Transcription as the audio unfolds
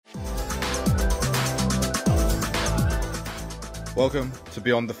Welcome to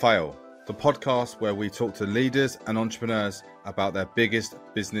Beyond the Fail, the podcast where we talk to leaders and entrepreneurs about their biggest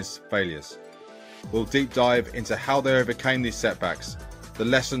business failures. We'll deep dive into how they overcame these setbacks, the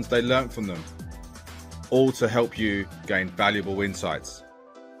lessons they learned from them, all to help you gain valuable insights.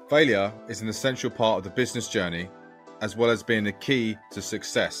 Failure is an essential part of the business journey, as well as being the key to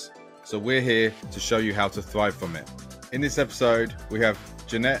success. So we're here to show you how to thrive from it. In this episode, we have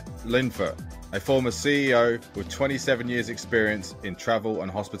Jeannette Linfoot, a former CEO with 27 years experience in travel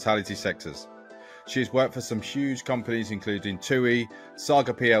and hospitality sectors. She's worked for some huge companies including TUI,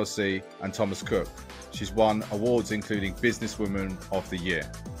 Saga PLC and Thomas Cook. She's won awards including Businesswoman of the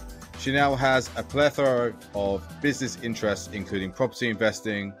Year. She now has a plethora of business interests including property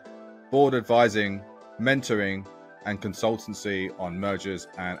investing, board advising, mentoring and consultancy on mergers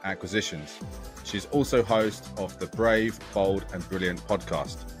and acquisitions. She's also host of the Brave, Bold and Brilliant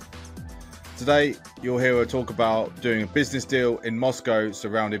podcast. Today, you'll hear her talk about doing a business deal in Moscow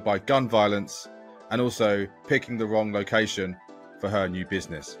surrounded by gun violence and also picking the wrong location for her new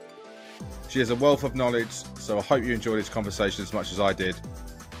business. She has a wealth of knowledge, so I hope you enjoyed this conversation as much as I did.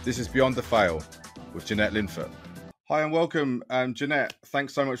 This is Beyond the Fail with Jeannette Linfoot. Hi and welcome, Jeannette.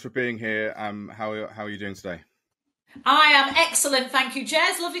 Thanks so much for being here. How are you doing today? I am excellent, thank you,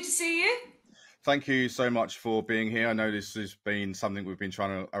 Jez. Lovely to see you. Thank you so much for being here. I know this has been something we've been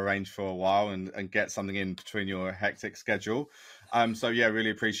trying to arrange for a while and get something in between your hectic schedule. So yeah, really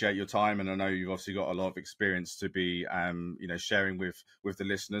appreciate your time. And I know you've obviously got a lot of experience to be, sharing with the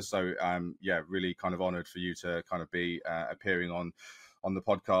listeners. So yeah, really kind of honored for you to kind of be appearing on the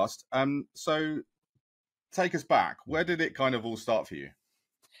podcast. So take us back. Where did it kind of all start for you?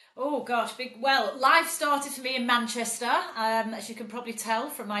 Oh gosh, well, life started for me in Manchester, as you can probably tell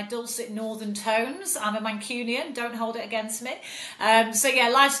from my dulcet northern tones. I'm a Mancunian, don't hold it against me. So yeah,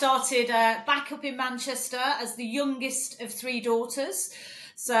 life started back up in Manchester as the youngest of three daughters.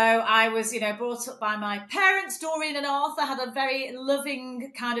 So I was, brought up by my parents, Doreen and Arthur, had a very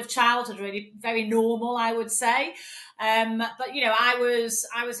loving kind of childhood, really very normal, I would say. But I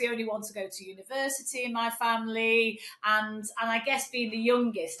was the only one to go to university in my family, and I guess being the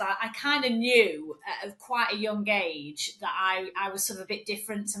youngest, I kind of knew at quite a young age that I was sort of a bit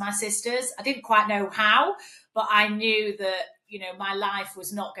different to my sisters. I didn't quite know how, but I knew that my life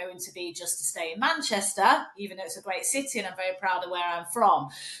was not going to be just to stay in Manchester, even though it's a great city and I'm very proud of where I'm from.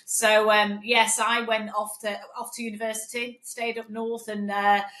 So yes, I went off to university, stayed up north and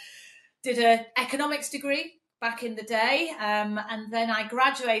did an economics degree back in the day. And then I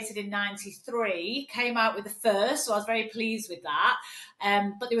graduated in 93, came out with a first, so I was very pleased with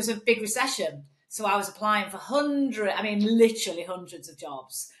that. But there was a big recession. So I was applying for literally hundreds of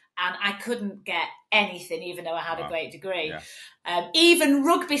jobs. And I couldn't get anything, even though I had a great degree. Yeah. Even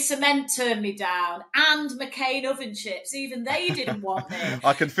Rugby Cement turned me down, and McCain Oven Chips. Even they didn't want me.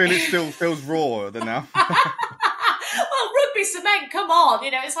 I can feel it still feels raw now. Well, Rugby Cement, come on,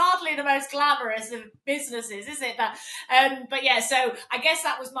 it's hardly the most glamorous of businesses, is it? But yeah, so I guess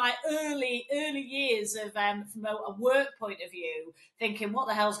that was my early years of, from a work point of view, thinking, what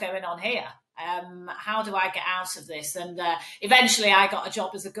the hell's going on here? How do I get out of this? And eventually I got a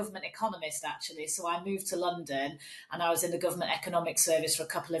job as a government economist, actually. So I moved to London and I was in the government economic service for a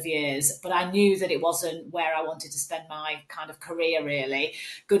couple of years, but I knew that it wasn't where I wanted to spend my kind of career, really.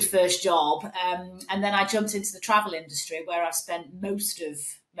 Good first job. And then I jumped into the travel industry where I've spent most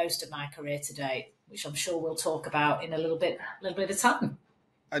of my career to date, which I'm sure we'll talk about in a little bit of time.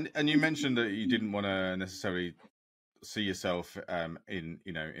 And you mentioned that you didn't want to necessarily see yourself in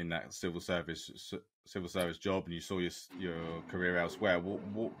that civil service job, and you saw your career elsewhere.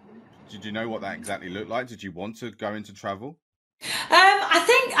 What did you know what that exactly looked like? Did you want to go into travel?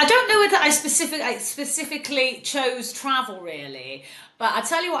 I don't know whether I specifically chose travel, really, but I'll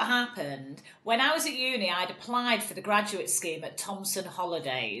tell you what happened. When I was at uni, I'd applied for the graduate scheme at Thomson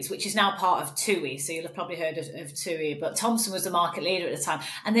Holidays, which is now part of TUI, so you'll have probably heard of TUI, but Thomson was the market leader at the time,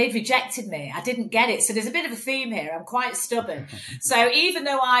 and they'd rejected me. I didn't get it, so there's a bit of a theme here. I'm quite stubborn. So even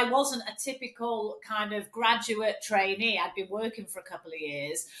though I wasn't a typical kind of graduate trainee, I'd been working for a couple of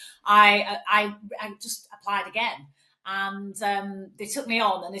years, I just applied again. And they took me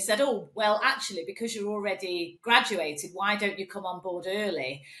on and they said, oh, well, actually, because you're already graduated, why don't you come on board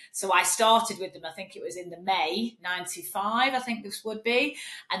early? So I started with them, I think it was in the May 95, I think this would be.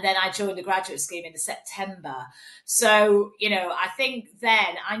 And then I joined the graduate scheme in the September. So, I think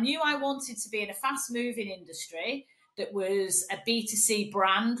then I knew I wanted to be in a fast moving industry. that was a B2C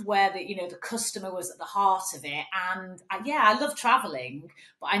brand where the customer was at the heart of it. And I love traveling,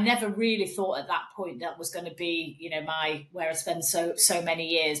 but I never really thought at that point that was going to be, where I spend so many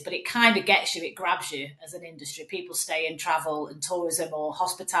years. But it kind of gets you, it grabs you as an industry. People stay in travel and tourism or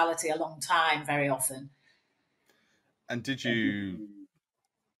hospitality a long time very often. And did you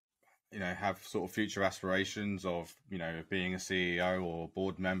have sort of future aspirations of, being a CEO or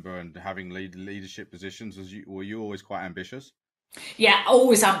board member and having leadership positions? Were you always quite ambitious? Yeah,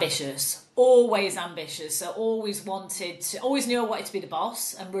 always ambitious. Always ambitious. So always always knew I wanted to be the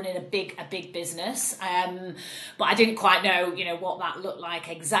boss and running a big business. But I didn't quite know, what that looked like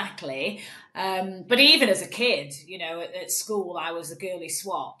exactly. But even as a kid, at school, I was a girly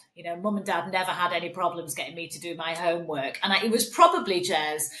swat. Mum and dad never had any problems getting me to do my homework. And it was probably,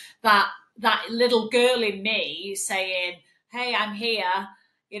 Jez, that little girl in me saying, hey, I'm here.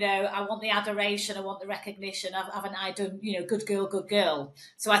 I want the adoration, I want the recognition. Haven't I done, good girl, good girl.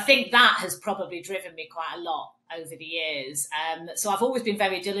 So I think that has probably driven me quite a lot over the years. So I've always been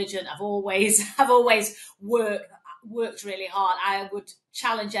very diligent. I've always worked really hard. I would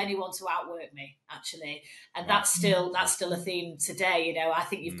challenge anyone to outwork me, actually, and that's still a theme today. I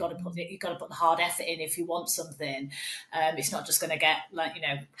think you've got to put the hard effort in if you want something. It's not just going to get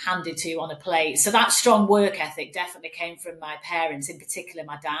handed to you on a plate. So that strong work ethic definitely came from my parents, in particular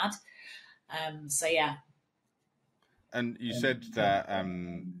my dad. So yeah. And you said that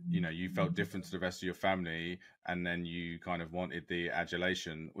you felt different to the rest of your family, and then you kind of wanted the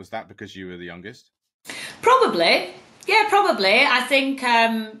adulation. Was that because you were the youngest? Probably. Yeah, probably. I think,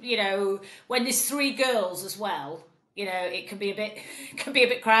 when there's three girls as well, it can be a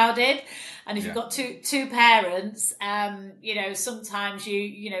bit crowded. And if you've got two parents, sometimes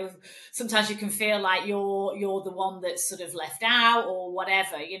sometimes you can feel like you're the one that's sort of left out or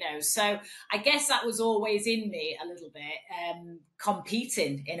whatever, So I guess that was always in me a little bit,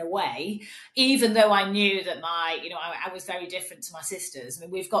 competing in a way, even though I knew that I was very different to my sisters. I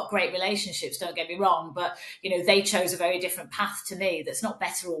mean, we've got great relationships, don't get me wrong, but, they chose a very different path to me. That's not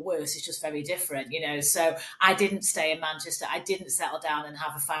better or worse. It's just very different, So I didn't stay in Manchester. I didn't settle down and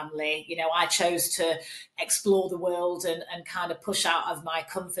have a family. I chose to explore the world and kind of push out of my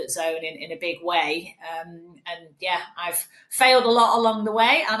comfort zone in a big way. I've failed a lot along the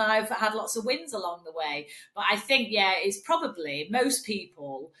way, and I've had lots of wins along the way. But I think, it's probably most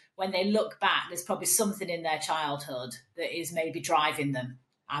people, when they look back, there's probably something in their childhood that is maybe driving them.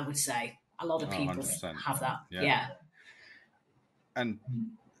 I would say a lot of people 100%. have that. Yeah. And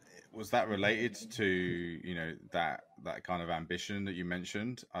was that related to that kind of ambition that you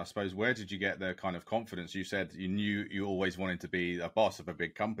mentioned? I suppose, where did you get the kind of confidence? You said you knew you always wanted to be a boss of a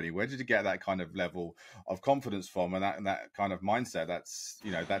big company. Where did you get that kind of level of confidence from, and that kind of mindset? That's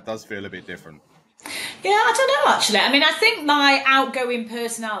that does feel a bit different. Yeah, I don't know, actually. I mean, I think my outgoing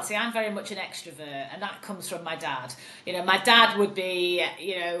personality, I'm very much an extrovert, and that comes from my dad. My dad would be,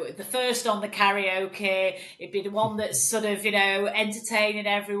 the first on the karaoke. He'd be the one that's sort of, entertaining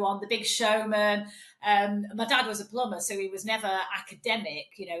everyone, the big showman. My dad was a plumber, so he was never academic,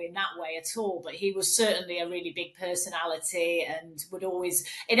 in that way at all. But he was certainly a really big personality, and would always,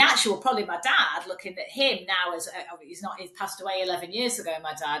 in actual, probably my dad, looking at him now as he's passed away 11 years ago,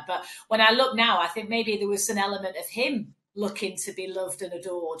 my dad. But when I look now, I think maybe there was an element of him looking to be loved and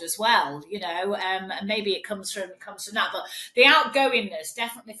adored as well, and maybe it comes from that. But the outgoingness,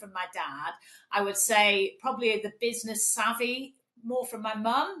 definitely from my dad. I would say probably the business savvy, more from my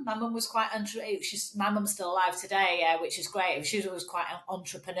mum. My mum was quite my mum's still alive today, which is great. She was quite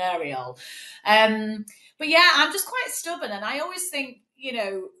entrepreneurial. But yeah, I'm just quite stubborn, and I always think,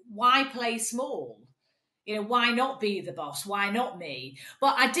 why play small? Why not be the boss? Why not me?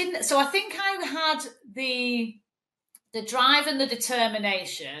 But I didn't. So I think I had the drive and the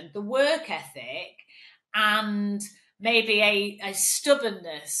determination, the work ethic, and maybe a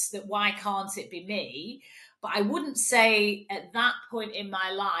stubbornness that why can't it be me? But I wouldn't say at that point in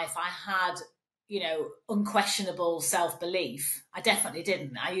my life I had, unquestionable self-belief. I definitely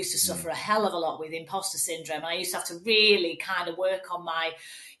didn't. I used to suffer a hell of a lot with imposter syndrome. And I used to have to really kind of work on my,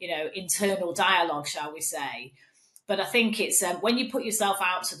 internal dialogue, shall we say. But I think it's when you put yourself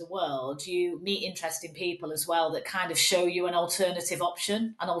out to the world, you meet interesting people as well that kind of show you an alternative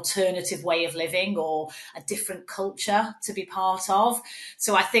option, an alternative way of living, or a different culture to be part of.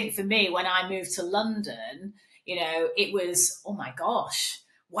 So I think for me, when I moved to London, it was, oh my gosh,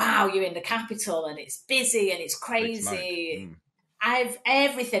 wow, you're in the capital and it's busy and it's crazy. I've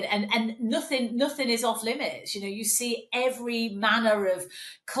everything, and nothing is off limits. You know, you see every manner of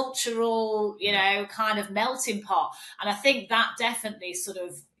cultural, you Yeah. know, kind of melting pot. And I think that definitely sort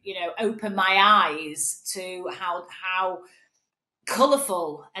of, you know, opened my eyes to how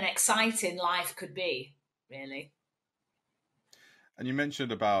colourful and exciting life could be, really. And you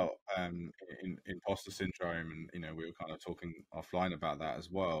mentioned about imposter syndrome, and we were kind of talking offline about that as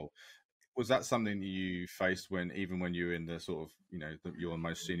well. Was that something that you faced even when you were in the sort of your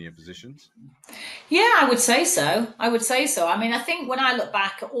most senior positions? Yeah, I would say so. I would say so. I mean, I think when I look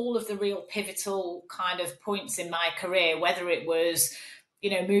back at all of the real pivotal kind of points in my career, whether it was, you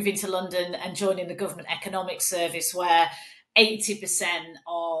know, moving to London and joining the government economic service, where 80%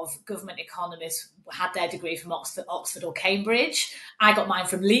 of government economists had their degree from Oxford or Cambridge. I got mine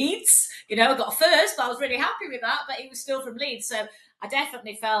from Leeds. You know, I got a first, but I was really happy with that, but it was still from Leeds. So I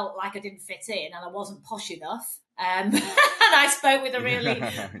definitely felt like I didn't fit in and I wasn't posh enough. And I spoke with a really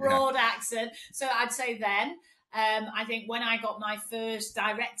Yeah. broad accent. So I'd say then. I think when I got my first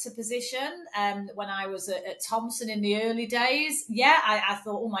director position, when I was at Thomson in the early days, yeah, I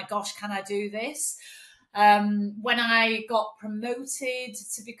thought, oh my gosh, can I do this? When I got promoted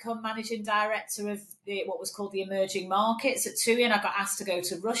to become managing director of what was called the emerging markets at TUI, and I got asked to go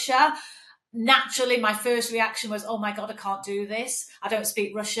to Russia, naturally my first reaction was, oh my god, I can't do this, I don't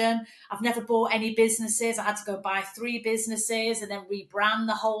speak Russian, I've never bought any businesses, I had to go buy 3 businesses and then rebrand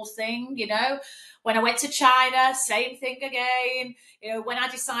the whole thing, you know. When I went to China, same thing again. You know, when I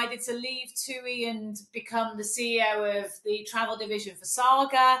decided to leave TUI and become the CEO of the travel division for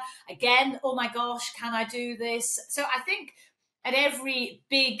Saga, again, oh my gosh, can I do this? So I think at every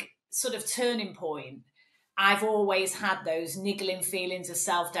big sort of turning point, I've always had those niggling feelings of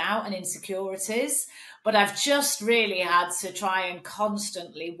self doubt and insecurities, but I've just really had to try and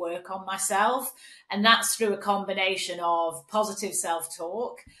constantly work on myself. And that's through a combination of positive self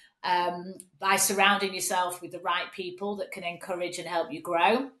talk, by surrounding yourself with the right people that can encourage and help you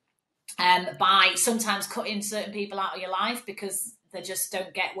grow, by sometimes cutting certain people out of your life because they just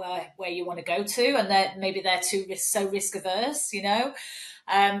don't get where you want to go to, and they're too risk averse, you know.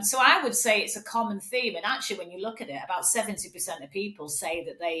 So I would say it's a common theme. And actually, when you look at it, about 70% of people say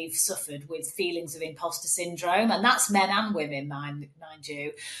that they've suffered with feelings of imposter syndrome. And that's men and women, mind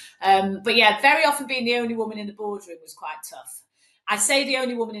you. But yeah, very often being the only woman in the boardroom was quite tough. I say the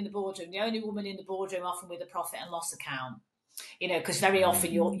only woman in the only woman in the boardroom, often with a profit and loss account, you know, because very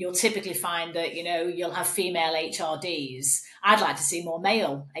often you'll typically find that, you know, you'll have female HRDs. I'd like to see more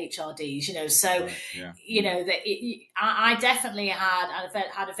male HRDs, you know. So, Right. Yeah. you know, I definitely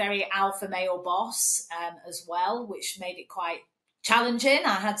had a very alpha male boss, as well, which made it quite challenging.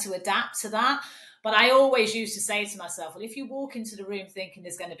 I had to adapt to that. But I always used to say to myself, well, if you walk into the room thinking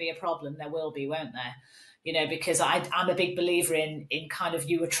there's going to be a problem, there will be, won't there? You know, because I'm a big believer in kind of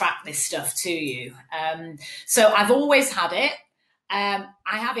you attract this stuff to you. So I've always had it. I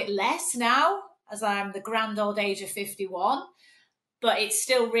have it less now as I'm the grand old age of 51, but it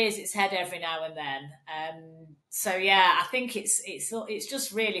still rears its head every now and then. So yeah, I think it's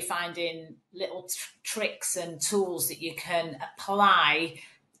just really finding little tricks and tools that you can apply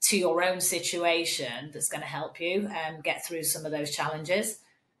to your own situation that's going to help you get through some of those challenges.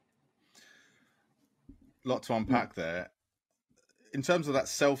 Lot to unpack there. In terms of that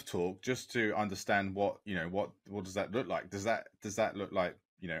self-talk, just to understand what does that look like? Does that look like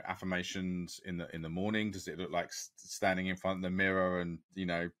affirmations in the morning? Does it look like standing in front of the mirror and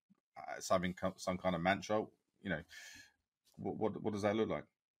having some kind of mantra? You know, what does that look like?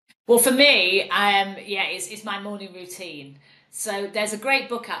 Well, for me, yeah, it's my morning routine. So there's a great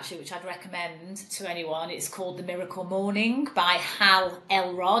book actually, which I'd recommend to anyone. It's called The Miracle Morning by Hal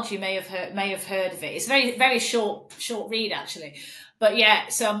Elrod. You may have heard of it. It's very short read actually. But yeah,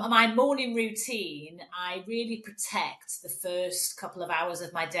 so my morning routine, I really protect the first couple of hours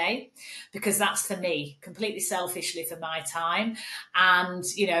of my day because that's for me, completely selfishly for my time. And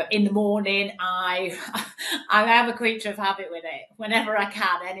you know, in the morning, I am a creature of habit with it whenever I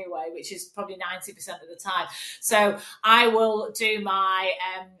can, anyway, which is probably 90% of the time. So I will do my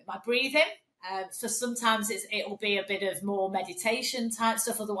breathing. So sometimes it'll be a bit of more meditation type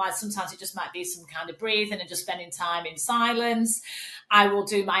stuff. Otherwise, sometimes it just might be some kind of breathing and just spending time in silence. I will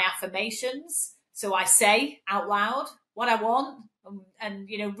do my affirmations. So I say out loud what I want, and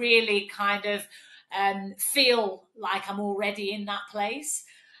you know, really kind of feel like I'm already in that place.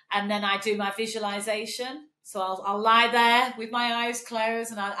 And then I do my visualization. So I'll lie there with my eyes closed,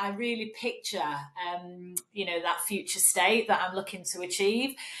 and I really picture, you know, that future state that I'm looking to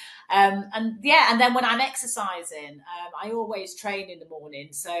achieve. And then when I'm exercising, I always train in the morning.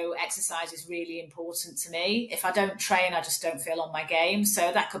 So exercise is really important to me. If I don't train, I just don't feel on my game.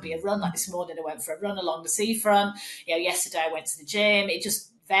 So that could be a run. Like this morning, I went for a run along the seafront. Yesterday I went to the gym. It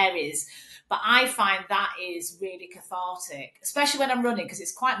just varies. But I find that is really cathartic, especially when I'm running, because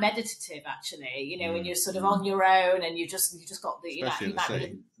it's quite meditative, actually. When you're sort of on your own and you just got the, especially at the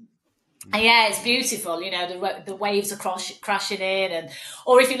sea. Yeah, it's beautiful. The waves are crashing in,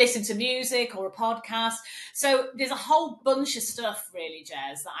 or if you listen to music or a podcast. So there's a whole bunch of stuff, really,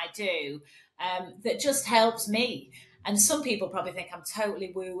 Jez, that I do that just helps me. And some people probably think I'm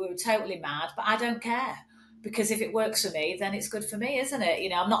totally woo-woo, totally mad, but I don't care. Because if it works for me, then it's good for me, isn't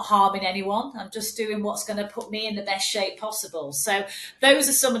it? I'm not harming anyone. I'm just doing what's going to put me in the best shape possible. So those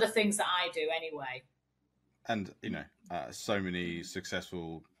are some of the things that I do anyway. And, so many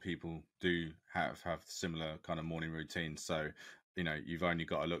successful people do have similar kind of morning routines. So, you've only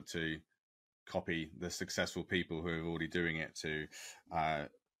got to look to copy the successful people who are already doing it to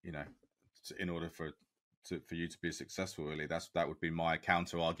in order for you to be successful. Really, that would be my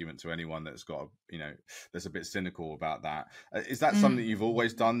counter argument to anyone that's got that's a bit cynical about that. Is that something you've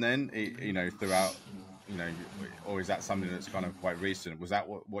always done then, throughout, or is that something that's kind of quite recent? Was that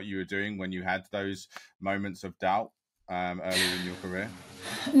what you were doing when you had those moments of doubt earlier in your career?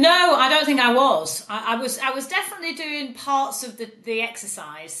 No, I don't think I was. I was definitely doing parts of the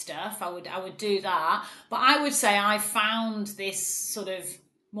exercise stuff. I would do that, but I would say I found this sort of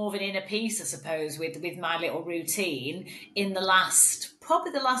more of an inner peace, I suppose, with my little routine in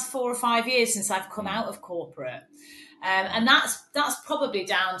probably the last 4 or 5 years since I've come out of corporate. And that's probably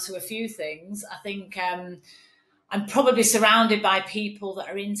down to a few things. I think I'm probably surrounded by people that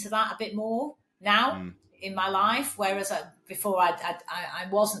are into that a bit more now in my life, whereas before I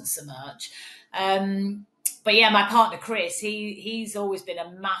wasn't so much. But yeah, my partner Chris, he's always been a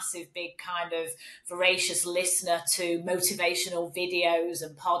massive, big kind of voracious listener to motivational videos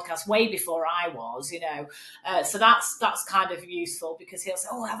and podcasts way before I was, so that's kind of useful because he'll say,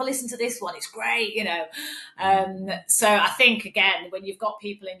 "Oh, have a listen to this one; it's great," So I think again, when you've got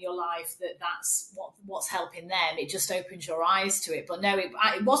people in your life that's what's helping them, it just opens your eyes to it. But no, it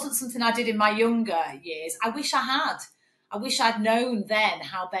wasn't something I did in my younger years. I wish I had. I wish I'd known then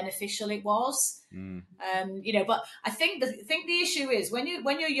how beneficial it was. But I think the issue is when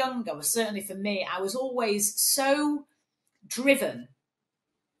you're younger, well, certainly for me, I was always so driven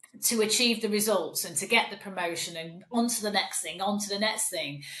to achieve the results and to get the promotion and on to the next thing,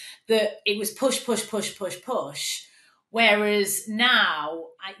 that it was push. Whereas now,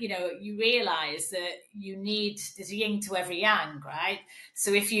 you realize that there's a yin to every yang, right?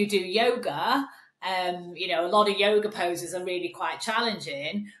 So if you do yoga, a lot of yoga poses are really quite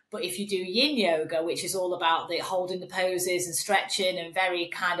challenging, but if you do yin yoga, which is all about the holding the poses and stretching and very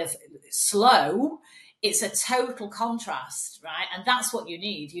kind of slow, it's a total contrast, right? And that's what you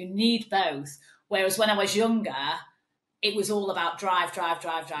need. You need both. Whereas when I was younger, it was all about drive.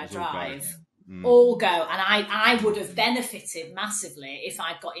 All go. And I would have benefited massively if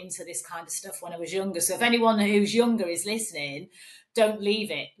I'd got into this kind of stuff when I was younger. So if anyone who's younger is listening, don't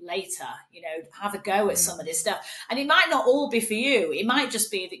leave it later, have a go at some of this stuff. And it might not all be for you. It might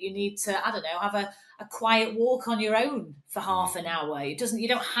just be that you need to, I don't know, have a quiet walk on your own for half an hour. You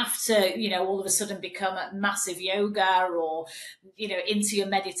don't have to, all of a sudden become a massive yoga or, into your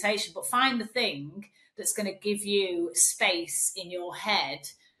meditation, but find the thing that's going to give you space in your head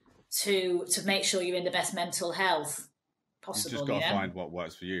to make sure you're in the best mental health possible. You've just got to find what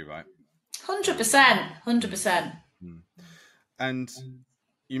works for you, right? 100%. And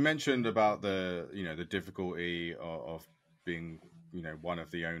you mentioned about the difficulty of being, one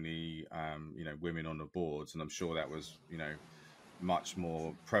of the only, women on the boards. And I'm sure that was, much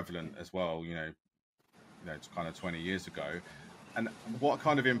more prevalent as well, it's kind of 20 years ago. And what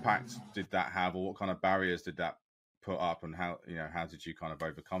kind of impact did that have, or what kind of barriers did that put up, and how did you kind of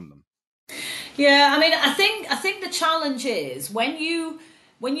overcome them? Yeah, I mean, I think the challenge is when you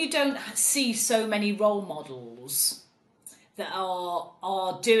don't see so many role models that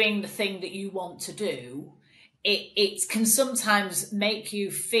are doing the thing that you want to do, it can sometimes make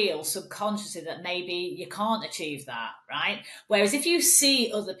you feel subconsciously that maybe you can't achieve that, right? Whereas if you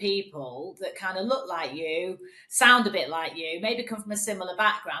see other people that kind of look like you, sound a bit like you, maybe come from a similar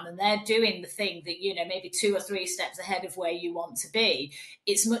background, and they're doing the thing that, maybe 2 or 3 steps ahead of where you want to be,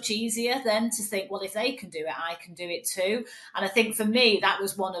 it's much easier then to think, well, if they can do it, I can do it too. And I think for me, that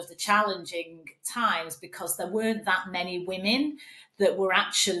was one of the challenging times, because there weren't that many women that were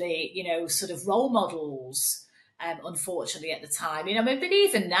actually, sort of role models. unfortunately, at the time. You know, I mean, but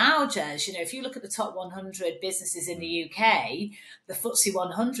even now, Jez, you know, if you look at the top 100 businesses in the UK, the FTSE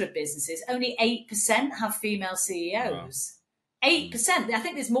 100 businesses, only 8% have female CEOs. 8%. I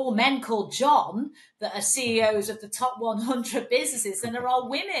think there's more men called John that are CEOs of the top 100 businesses than there are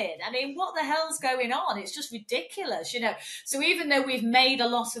women. I mean, what the hell's going on? It's just ridiculous, you know. So even though we've made a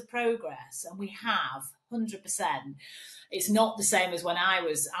lot of progress, and we have 100%, it's not the same as when I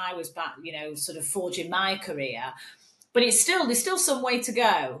was back, you know, sort of forging my career. But there's still some way to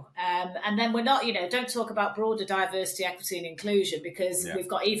go. And then we're not, you know, don't talk about broader diversity, equity and inclusion, because we've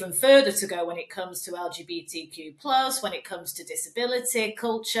got even further to go when it comes to LGBTQ plus, when it comes to disability,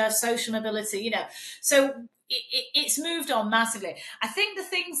 culture, social mobility, you know. So it's moved on massively. I think the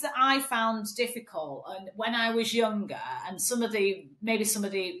things that I found difficult, and when I was younger, and maybe some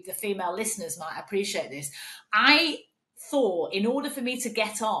of the female listeners might appreciate this, I thought in order for me to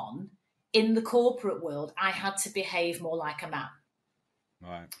get on in the corporate world, I had to behave more like a man.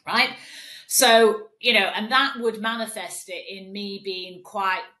 Right. So, you know, and that would manifest it in me being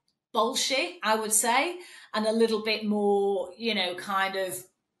quite bullshit, I would say, and a little bit more, you know, kind of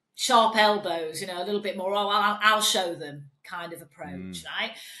sharp elbows, you know, a little bit more, I'll show them kind of approach.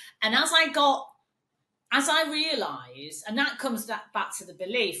 Right. And as I realised, and that comes back to the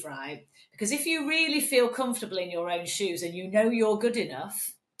belief, right? Because if you really feel comfortable in your own shoes and you know you're good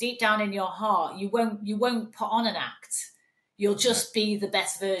enough, deep down in your heart, you won't put on an act. You'll just be the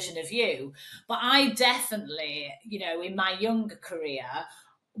best version of you. But I definitely, you know, in my younger career, I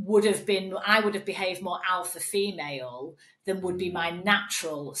would have behaved more alpha female than would be my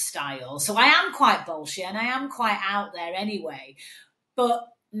natural style. So I am quite bolshy and I am quite out there anyway. But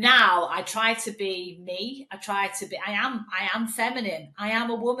now I try to be me. I am feminine. I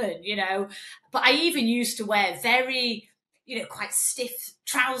am a woman, you know, but I even used to wear very, you know, quite stiff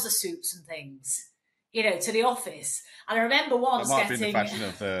trouser suits and things, you know, to the office. And I remember once that might have been the fashion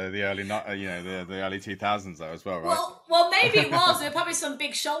of the early, you know, the early 2000s though as well, right? Well, maybe it was. There were probably some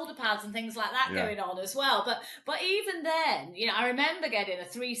big shoulder pads and things like that going on as well. But even then, you know, I remember getting a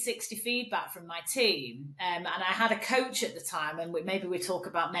 360 feedback from my team, and I had a coach at the time. And maybe we talk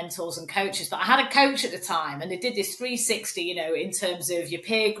about mentors and coaches, but I had a coach at the time, and they did this 360, you know, in terms of your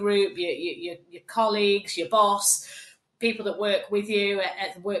peer group, your colleagues, your boss, people that work with you,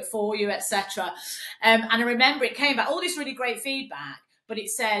 work for you, etc. And I remember it came back, all this really great feedback, but it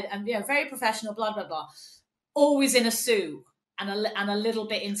said, you know, very professional, blah, blah, blah, always in a suit and a little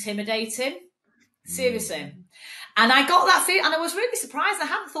bit intimidating. Seriously. And I got that feel, and I was really surprised. I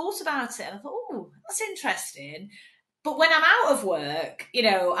hadn't thought about it. And I thought, oh, that's interesting. But when I'm out of work, you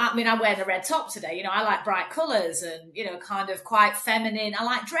know, I mean, I'm wearing a red top today. You know, I like bright colours and, you know, kind of quite feminine. I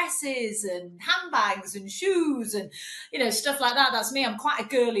like dresses and handbags and shoes and, you know, stuff like that. That's me. I'm quite a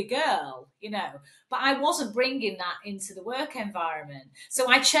girly girl, you know. But I wasn't bringing that into the work environment. So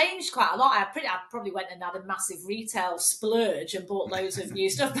I changed quite a lot. I probably went and had a massive retail splurge and bought loads of new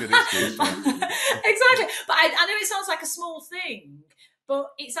stuff. Exactly. But I know it sounds like a small thing,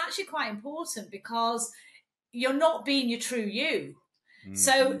 but it's actually quite important because you're not being your true you.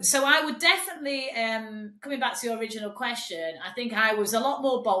 So I would definitely, coming back to your original question, I think I was a lot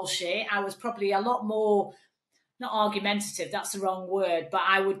more bullshit. I was probably a lot more, not argumentative, that's the wrong word, but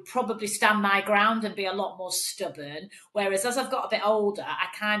I would probably stand my ground and be a lot more stubborn. Whereas as I've got a bit older, I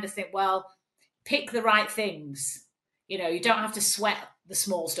kind of think, well, pick the right things. You know, you don't have to sweat the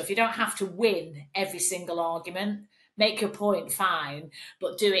small stuff. You don't have to win every single argument. Make your point, fine,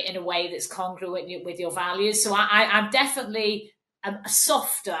 but do it in a way that's congruent with your values. So I'm definitely a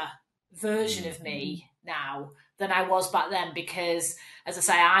softer version of me now than I was back then, because, as I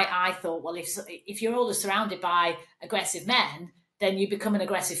say, I thought, well, if you're always surrounded by aggressive men, then you become an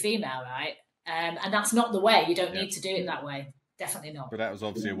aggressive female, right? And that's not the way. You don't need to do it that way. Definitely not. But that was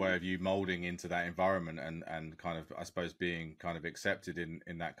obviously a way of you molding into that environment and kind of, I suppose, being kind of accepted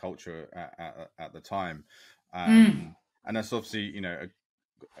in that culture at the time. And that's obviously, you know,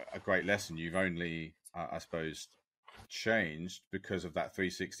 a great lesson. You've only, I suppose, changed because of that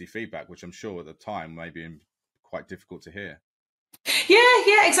 360 feedback, which I'm sure at the time may be quite difficult to hear.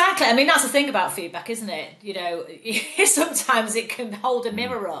 Yeah, exactly. I mean, that's the thing about feedback, isn't it? You know, sometimes it can hold a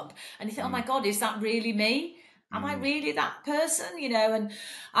mirror up and you think, oh my God, is that really me? Am I really that person? You know, and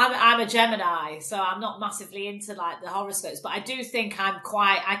I'm a Gemini, so I'm not massively into like the horoscopes, but I do think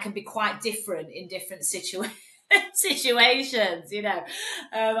I can be quite different in different situations, you know.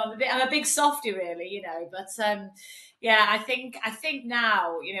 I'm a big softie really, you know, but yeah, I think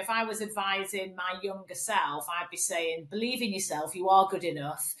now, you know, if I was advising my younger self, I'd be saying, believe in yourself, you are good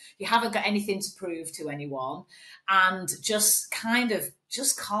enough, you haven't got anything to prove to anyone, and just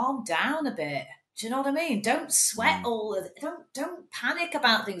calm down a bit. Do you know what I mean? Don't sweat don't panic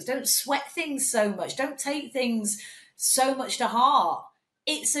about things. Don't sweat things so much. Don't take things so much to heart.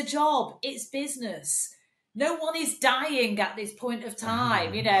 It's a job. It's business. No one is dying at this point of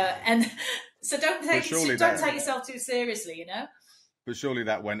time, and so don't But take surely don't that, take yourself too seriously. but surely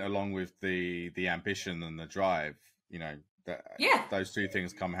that went along with the ambition and the drive. That Yeah, those two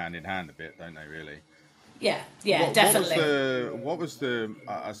things come hand in hand a bit, don't they? Really. yeah, What definitely. what was the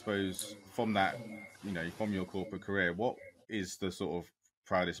I suppose from that, from your corporate career, what is the sort of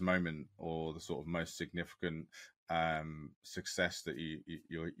proudest moment or the sort of most significant success that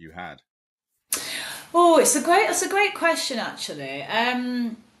you had? Oh, it's a great question actually.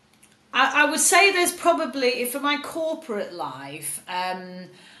 I would say there's probably for my corporate life.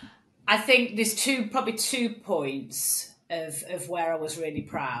 I think there's probably 2 points of where I was really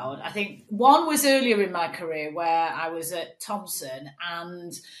proud. I think one was earlier in my career where I was at Thomson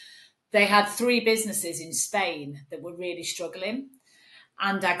and they had 3 businesses in Spain that were really struggling.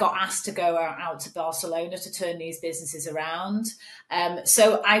 And I got asked to go out to Barcelona to turn these businesses around.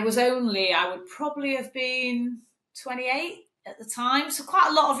 So I would probably have been 28 at the time. So quite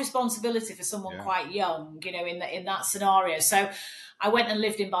a lot of responsibility for someone Yeah. quite young, in that scenario. So I went and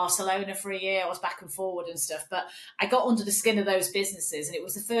lived in Barcelona for a year. I was back and forward and stuff, but I got under the skin of those businesses, and it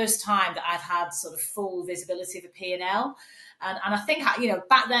was the first time that I'd had sort of full visibility of a P&L. And I think,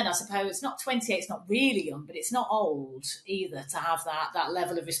 back then, I suppose, not 28, it's not really young, but it's not old either to have that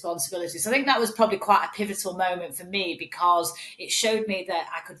level of responsibility. So I think that was probably quite a pivotal moment for me because it showed me that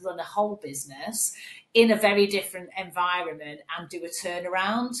I could run a whole business in a very different environment and do a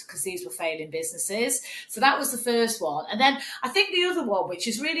turnaround because these were failing businesses. So that was the first one. And then I think the other one, which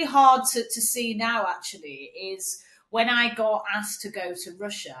is really hard to see now actually, is when I got asked to go to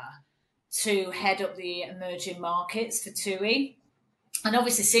Russia to head up the emerging markets for TUI. And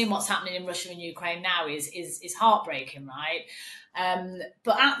obviously seeing what's happening in Russia and Ukraine now is heartbreaking, right?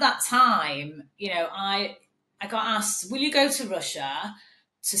 But at that time, I got asked, will you go to Russia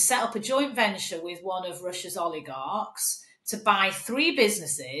to set up a joint venture with one of Russia's oligarchs to buy 3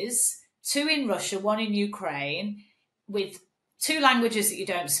 businesses, 2 in Russia, 1 in Ukraine, with 2 languages that you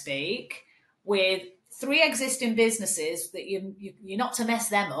don't speak, with 3 existing businesses that you're not to mess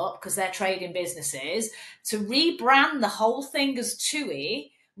them up because they're trading businesses, to rebrand the whole thing as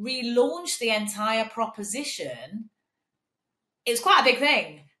TUI, relaunch the entire proposition. It's quite a big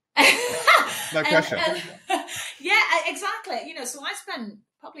thing. No pressure. Yeah, exactly. So I spent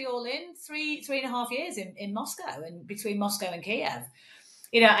probably all in 3.5 years in Moscow and between Moscow and Kiev.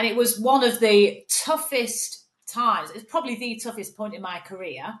 And it was one of the toughest times. It's probably the toughest point in my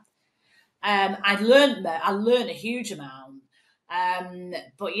career. I learned a huge amount.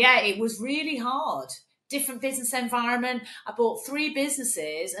 But yeah, it was really hard. Different business environment. I bought 3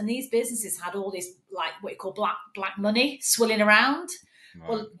 businesses, and these businesses had all this like what you call black money swirling around. Right.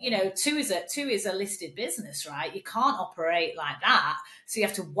 Well, TUI is a listed business, right? You can't operate like that. So you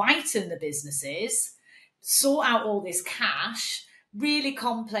have to whiten the businesses, sort out all this cash, really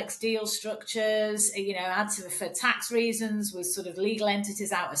complex deal structures, had to, for tax reasons, was sort of legal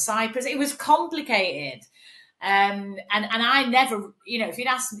entities out of Cyprus. It was complicated. And I never, if you're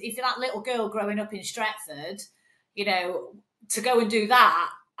that little girl growing up in Stretford, to go and do that,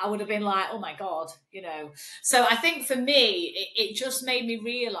 I would have been like, oh my God. So I think for me, it just made me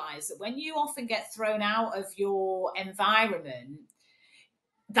realize that when you often get thrown out of your environment,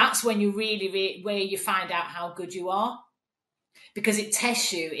 that's when you where you find out how good you are, because it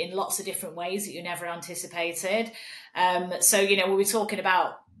tests you in lots of different ways that you never anticipated. So, when we're talking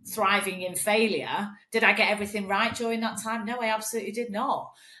about thriving in failure, did I get everything right during that time? No, I absolutely did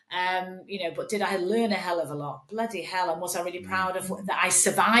not. But did I learn a hell of a lot? Bloody hell. And was I really proud of that I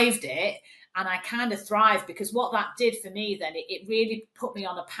survived it? And I kind of thrived, because what that did for me then, it really put me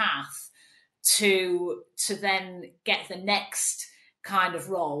on a path to then get the next kind of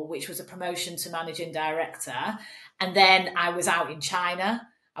role, which was a promotion to managing director. And then I was out in China.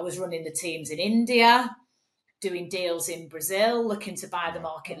 I was running the teams in India, doing deals in Brazil, looking to buy the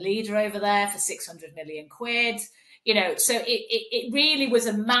market leader over there for 600 million quid. So it really was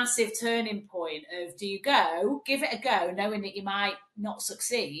a massive turning point of, do you go, give it a go, knowing that you might not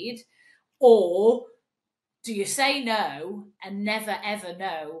succeed, or do you say no and never, ever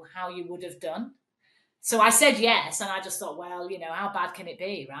know how you would have done? So I said yes, and I just thought, well, how bad can it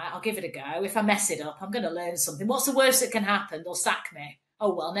be, right? I'll give it a go. If I mess it up, I'm going to learn something. What's the worst that can happen? They'll sack me.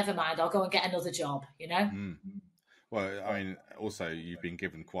 Oh, well, never mind. I'll go and get another job, Well, I mean, also, you've been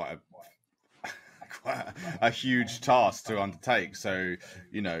given quite a huge task to undertake. So,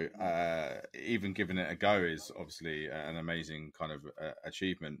 even giving it a go is obviously an amazing kind of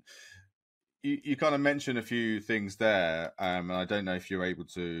achievement. you kind of mentioned a few things there, and I don't know if you're able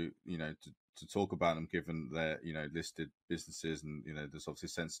to, to talk about them, given their, listed businesses, and there's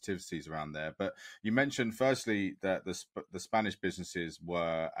obviously sensitivities around there. But you mentioned firstly that the Spanish businesses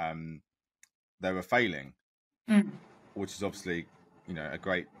were they were failing, which is obviously a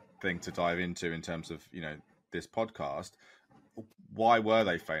great thing to dive into in terms of this podcast. Why were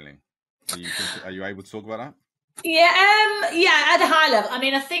they failing? Are you able to talk about that? Yeah, at a high level. I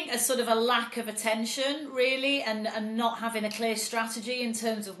mean, I think a sort of a lack of attention, really, and not having a clear strategy in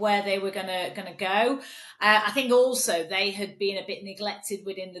terms of where they were gonna go. I think also they had been a bit neglected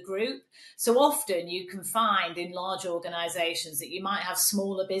within the group. So often you can find in large organisations that you might have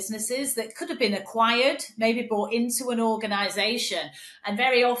smaller businesses that could have been acquired, maybe brought into an organisation, and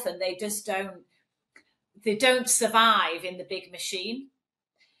very often they just don't survive in the big machine.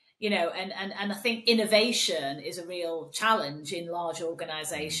 And I think innovation is a real challenge in large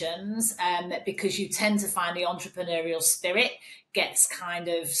organizations, because you tend to find the entrepreneurial spirit gets kind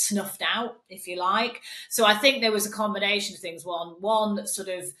of snuffed out, if you like. So I think there was a combination of things. One sort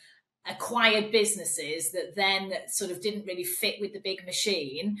of acquired businesses that then sort of didn't really fit with the big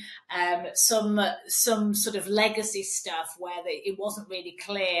machine. Some sort of legacy stuff where it wasn't really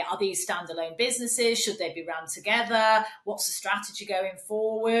clear: are these standalone businesses? Should they be run together? What's the strategy going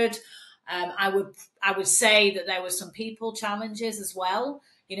forward? I would say that there were some people challenges as well.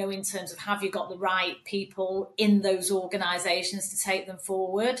 In terms of, have you got the right people in those organisations to take them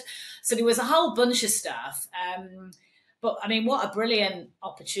forward? So there was a whole bunch of stuff. But I mean, what a brilliant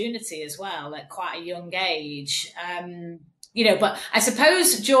opportunity as well at quite a young age. But I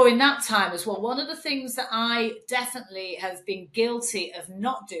suppose during that time as well, one of the things that I definitely have been guilty of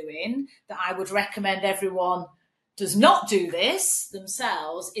not doing, that I would recommend everyone does not do this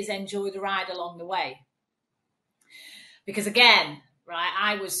themselves, is enjoy the ride along the way. Because again, right,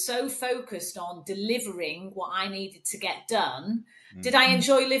 I was so focused on delivering what I needed to get done. Did I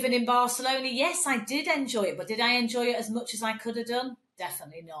enjoy living in Barcelona? Yes, I did enjoy it. But did I enjoy it as much as I could have done?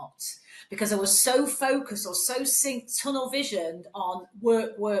 Definitely not. Because I was so focused or so tunnel visioned on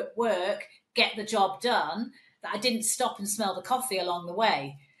work, get the job done, that I didn't stop and smell the coffee along the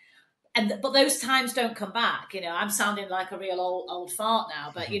way. But those times don't come back. I'm sounding like a real old fart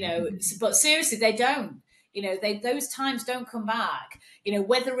now, but but seriously, they don't. Those times don't come back.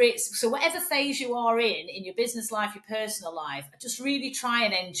 Whether it's, so whatever phase you are in your business life, your personal life, just really try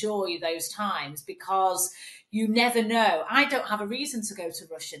and enjoy those times, because you never know. I don't have a reason to go to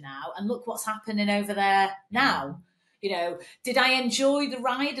Russia now, and look what's happening over there now. Did I enjoy the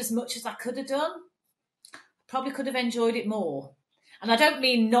ride as much as I could have done? Probably could have enjoyed it more. And I don't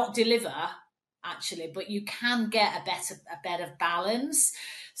mean not deliver, actually, but you can get a better balance.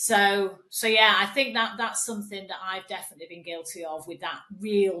 So yeah, I think that's something that I've definitely been guilty of, with that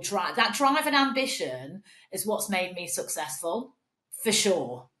real drive. That drive and ambition is what's made me successful, for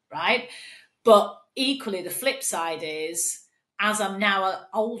sure, right? But equally, the flip side is, as I'm now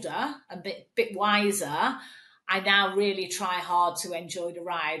older and a bit wiser, I now really try hard to enjoy the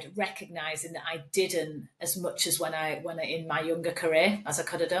ride, recognizing that I didn't as much as when I in my younger career as I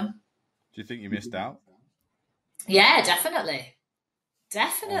could have done. Do you think you missed out? Yeah, definitely.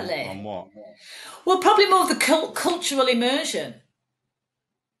 Definitely. On what? Well, probably more of the cultural immersion.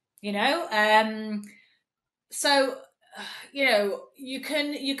 So you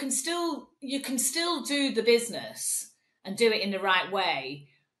can still do the business and do it in the right way.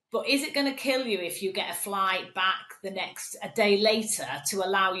 But is it going to kill you if you get a flight back a day later to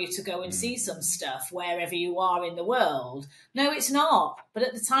allow you to go and see some stuff wherever you are in the world? No, it's not. But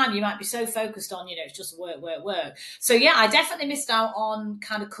at the time, you might be so focused on, it's just work. So yeah, I definitely missed out on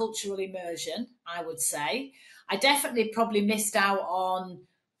kind of cultural immersion, I would say. I definitely probably missed out on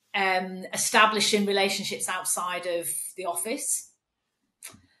establishing relationships outside of the office.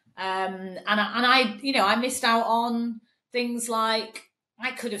 And I missed out on things like,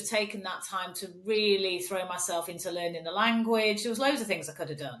 I could have taken that time to really throw myself into learning the language. There was loads of things I could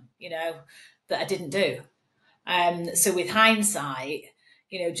have done, that I didn't do. So with hindsight,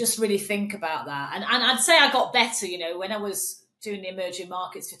 just really think about that. And I'd say I got better, when I was doing the emerging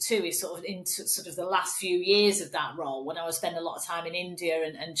markets for TUI, sort of into sort of the last few years of that role, when I was spending a lot of time in India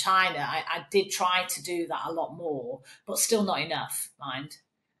and China, I did try to do that a lot more, but still not enough, mind.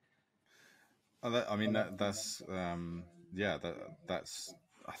 I mean, that's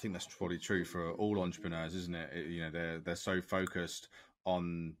I think that's probably true for all entrepreneurs, isn't it? They're so focused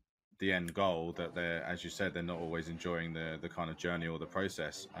on the end goal that they're, as you said, they're not always enjoying the kind of journey or the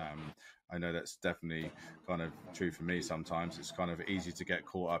process. I know that's definitely kind of true for me. Sometimes it's kind of easy to get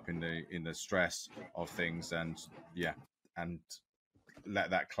caught up in the stress of things, and let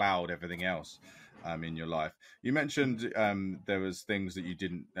that cloud everything else in your life. You mentioned there was things that you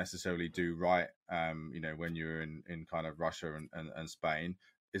didn't necessarily do right, when you were in kind of Russia and Spain.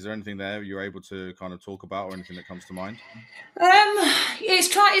 Is there anything there you're able to kind of talk about, or anything that comes to mind?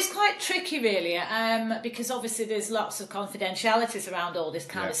 It's quite tricky, really, because obviously there's lots of confidentialities around all this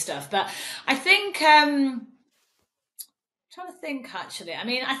kind of stuff. But I think, trying to think actually. I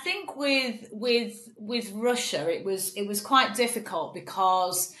mean, I think with Russia, it was quite difficult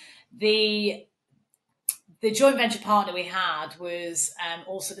because the joint venture partner we had was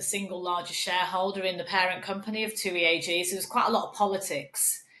also the single largest shareholder in the parent company of 2EAG. So there was quite a lot of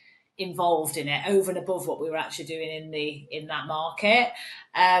politics involved in it, over and above what we were actually doing in that market.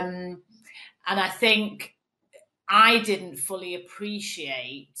 And I think I didn't fully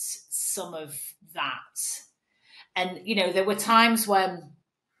appreciate some of that. And, there were times when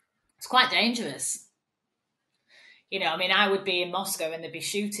it's quite dangerous. I mean, I would be in Moscow and there'd be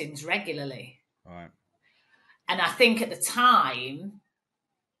shootings regularly. Right. And I think at the time,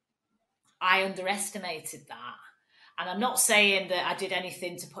 I underestimated that. And I'm not saying that I did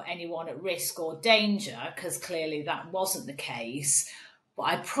anything to put anyone at risk or danger, because clearly that wasn't the case. But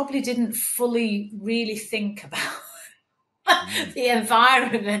I probably didn't fully really think about the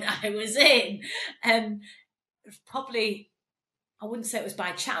environment I was in. And probably, I wouldn't say it was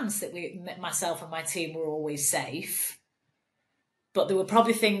by chance that myself and my team were always safe. But there were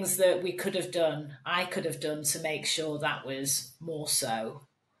probably things that I could have done to make sure that was more so.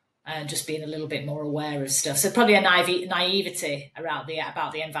 And just being a little bit more aware of stuff. So probably a naivety about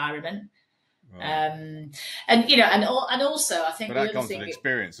the environment. Right. And also I think but that comes with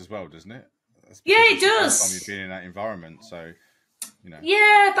experience as well, doesn't it? Yeah, it does. The first time you've been in that environment, so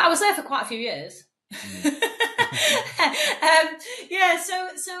Yeah, but I was there for quite a few years.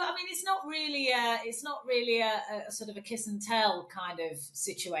 So I mean, it's not really a sort of a kiss and tell kind of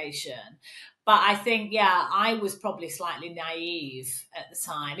situation. But I think, I was probably slightly naive at the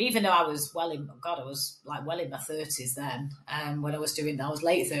time, even though I was well in my 30s then. When I was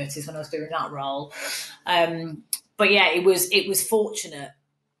late 30s when I was doing that role. But yeah, it was fortunate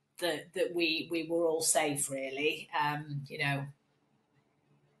that we were all safe, really.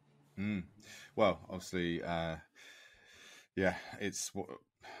 Well, obviously, it's,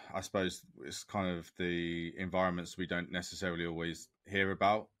 I suppose it's kind of the environments we don't necessarily always hear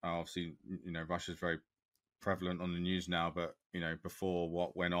about. Obviously, Russia's very prevalent on the news now, but before,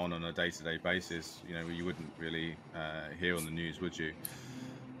 what went on a day-to-day basis, you wouldn't really hear on the news, would you?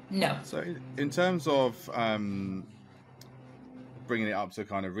 No. So in terms of bringing it up to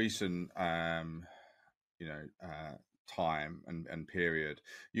kind of recent time and period,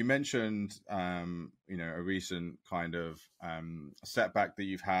 you mentioned a recent kind of setback that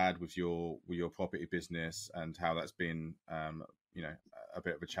you've had with your property business, and how that's been a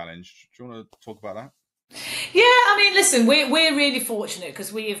bit of a challenge. Do you want to talk about that? Yeah, I mean, listen, we're really fortunate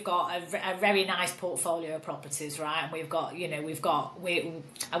because we have got a very nice portfolio of properties, right? And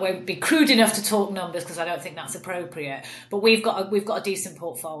I won't be crude enough to talk numbers because I don't think that's appropriate, but we've got a decent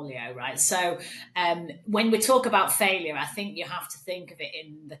portfolio, right? So when we talk about failure, I think you have to think of it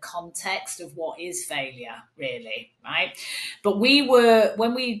in the context of what is failure, really, right? But when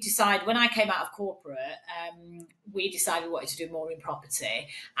I came out of corporate, we decided we wanted to do more in property,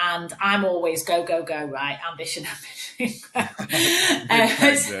 and I'm always go, right? Ambition.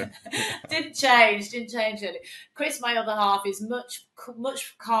 Didn't change really. Chris, my other half, is much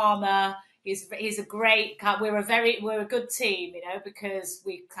calmer. He's a great. We're a good team, because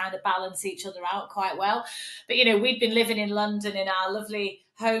we kind of balance each other out quite well. But we'd been living in London in our lovely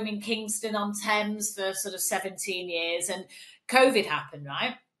home in Kingston on Thames for sort of 17 years, and COVID happened,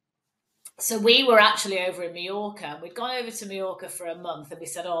 right? So we were actually over in Mallorca. We'd gone over to Mallorca for a month, and we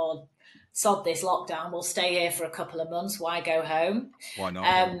said, "Oh, sod this lockdown. We'll stay here for a couple of months. Why go home?" Why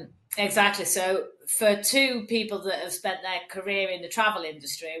not? Exactly. So for two people that have spent their career in the travel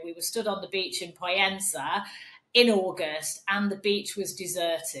industry, we were stood on the beach in Poyensa in August, and the beach was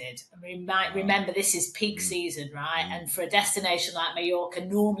deserted. And we might remember this is peak season, right? And for a destination like Mallorca,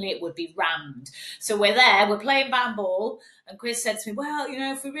 normally it would be rammed. So we're there, we're playing bandball, and Chris said to me, "Well,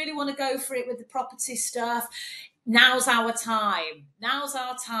 if we really want to go for it with the property stuff, now's our time.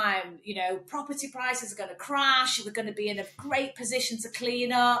 Property prices are going to crash. We're going to be in a great position to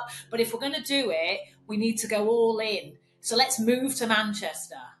clean up. But if we're going to do it, we need to go all in. So let's move to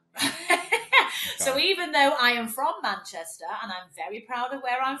Manchester." So even though I am from Manchester, and I'm very proud of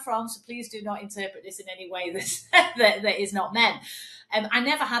where I'm from, so please do not interpret this in any way that is not meant, I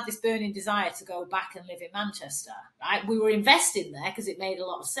never had this burning desire to go back and live in Manchester, right? We were investing there because it made a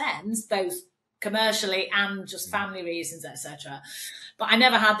lot of sense, both commercially and just family reasons, etc. But I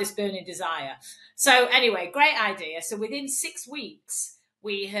never had this burning desire. So anyway, great idea. So within 6 weeks,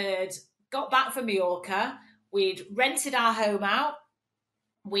 we had got back from Mallorca, we'd rented our home out,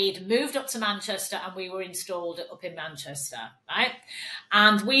 we'd moved up to Manchester, and we were installed up in Manchester, right?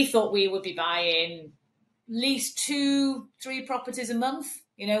 And we thought we would be buying at least 2-3 properties a month.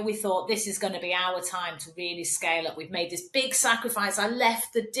 You know, we thought this is going to be our time to really scale up. We've made this big sacrifice. I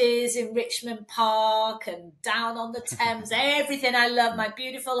left the Diz in Richmond Park and down on the Thames, everything I love, my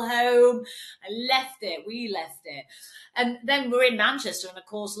beautiful home. I left it. We left it. And then we're in Manchester. And of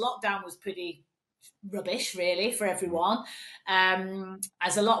course, lockdown was pretty rubbish, really, for everyone.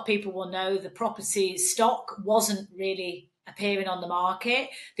 As a lot of people will know, the property stock wasn't really appearing on the market.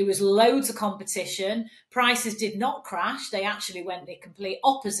 There was loads of competition. Prices did not crash. They actually went the complete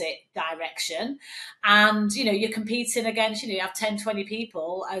opposite direction. And, you know, you're competing against, you have 10, 20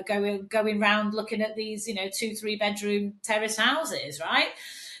 people going around looking at these, 2-3 bedroom terrace houses, right?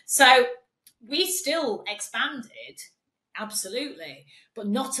 So we still expanded, absolutely, but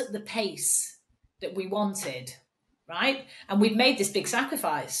not at the pace that we wanted, right? And we'd made this big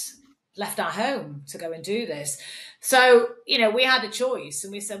sacrifice, left our home to go and do this. So, we had a choice,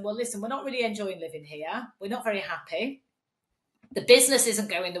 and we said, well, listen, we're not really enjoying living here. We're not very happy. The business isn't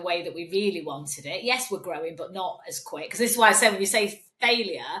going the way that we really wanted it. Yes, we're growing, but not as quick. Because this is why I say, when you say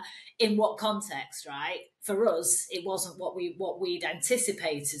failure, in what context, right? For us, it wasn't what we'd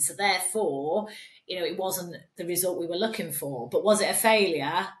anticipated. So therefore, it wasn't the result we were looking for. But was it a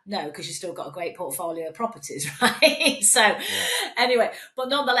failure? No, because you've still got a great portfolio of properties, right? So anyway, but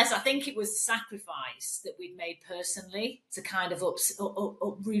nonetheless, I think it was a sacrifice that we'd made personally to kind of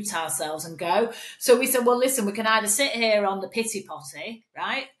uproot ourselves and go. So we said, well, listen, we can either sit here on the pity potty,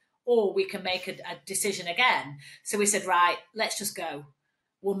 right? Or we can make a decision again. So we said, right, let's just go.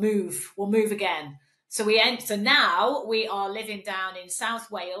 We'll move again. So now we are living down in South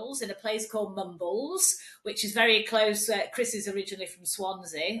Wales in a place called Mumbles, which is very close. Chris is originally from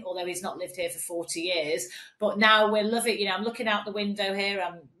Swansea, although he's not lived here for 40 years. But now we're loving, I'm looking out the window here.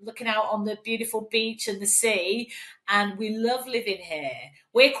 I'm looking out on the beautiful beach and the sea, and we love living here.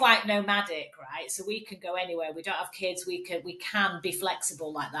 We're quite nomadic, right? So we can go anywhere. We don't have kids. We can be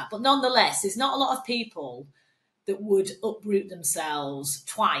flexible like that. But nonetheless, there's not a lot of people that would uproot themselves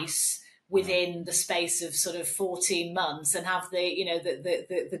twice within the space of sort of 14 months and have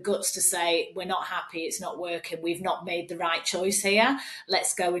the guts to say, we're not happy, it's not working, we've not made the right choice here,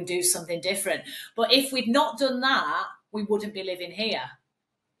 let's go and do something different. But if we'd not done that, we wouldn't be living here.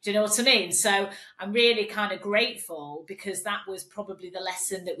 Do you know what I mean? So I'm really kind of grateful, because that was probably the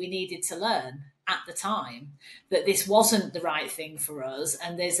lesson that we needed to learn at the time, that this wasn't the right thing for us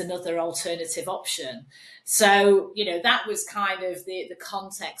and there's another alternative option. So, that was kind of the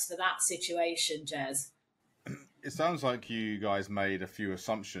context for that situation, Jez. It sounds like you guys made a few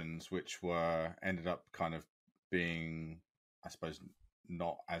assumptions which ended up kind of being, I suppose,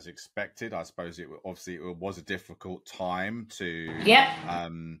 not as expected. I suppose it was a difficult time to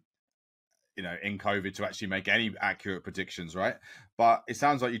in COVID to actually make any accurate predictions, right? But it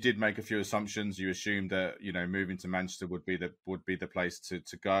sounds like you did make a few assumptions. You assumed that moving to Manchester would be the place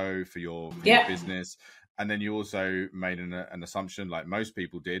to go for your business, and then you also made an assumption, like most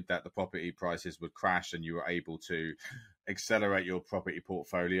people did, that the property prices would crash and you were able to accelerate your property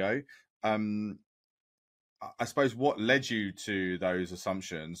portfolio. I suppose, what led you to those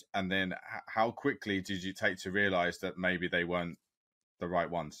assumptions, and then how quickly did you take to realize that maybe they weren't the right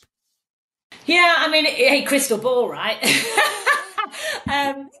ones? Yeah, I mean, hey, crystal ball, right?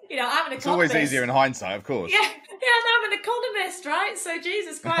 I'm an economist. It's always easier in hindsight, of course. Yeah, I'm an economist, right? So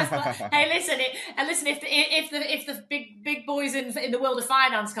Jesus Christ, hey, listen, if the big boys in the world of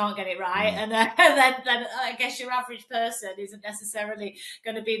finance can't get it right, and then I guess your average person isn't necessarily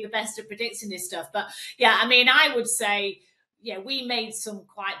going to be the best at predicting this stuff. But yeah, I mean, I would say, we made some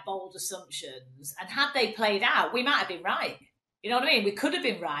quite bold assumptions, and had they played out, we might have been right. You know what I mean? We could have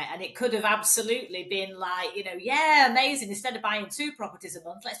been right, and it could have absolutely been like, amazing. Instead of buying 2 properties a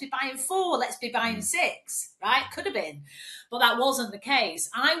month, let's be buying 4, let's be buying 6, right? Could have been. But that wasn't the case.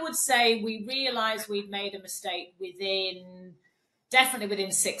 I would say we realised we'd made a mistake definitely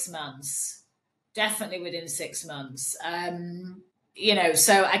within 6 months. Definitely within 6 months.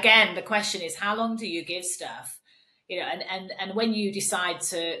 So again, the question is, how long do you give stuff? And when you decide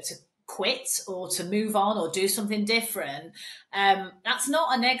to quit or to move on or do something different, that's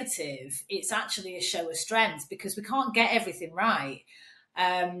not a negative. It's actually a show of strength, because we can't get everything right.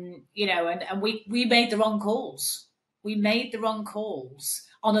 And we made the wrong calls. We made the wrong calls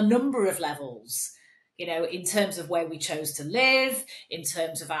on a number of levels. in terms of where we chose to live, in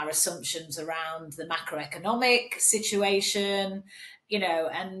terms of our assumptions around the macroeconomic situation,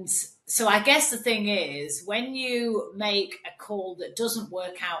 and so I guess the thing is, when you make a call that doesn't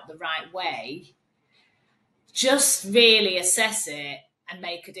work out the right way, just really assess it and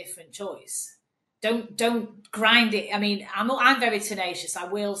make a different choice. Don't grind it. I mean, I'm very tenacious. I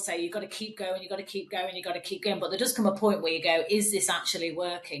will say you've got to keep going, you've got to keep going, you've got to keep going. But there does come a point where you go, is this actually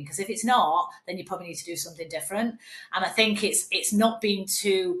working? Because if it's not, then you probably need to do something different. And I think it's not being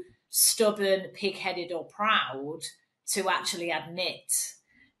too stubborn, pig-headed or proud to actually admit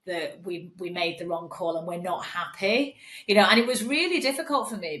that we made the wrong call and we're not happy. And it was really difficult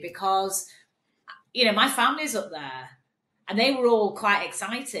for me because, my family's up there and they were all quite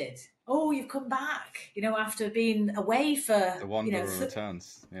excited. Oh, you've come back, after being away for... The wanderer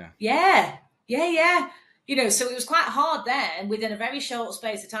returns, yeah. Yeah. So it was quite hard then, within a very short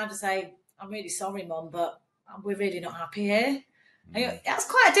space of time, to say, I'm really sorry, Mum, but we're really not happy here. That's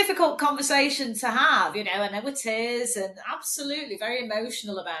quite a difficult conversation to have, and there were tears and absolutely very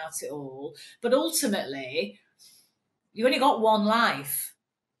emotional about it all. But ultimately, you only got one life.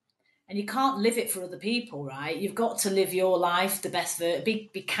 And you can't live it for other people, right? You've got to live your life the best.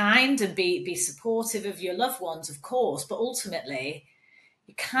 Be kind and be supportive of your loved ones, of course. But ultimately,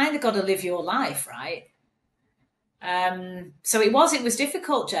 you kind of got to live your life, right? So it was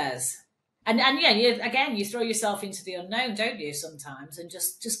difficult, Jez. And yeah, you throw yourself into the unknown, don't you? Sometimes, and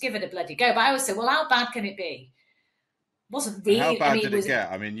just give it a bloody go. But I always say, well, how bad can it be? It wasn't really. How bad did it get?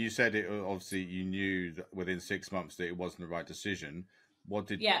 I mean, you said it. Obviously, you knew that within 6 months that it wasn't the right decision. What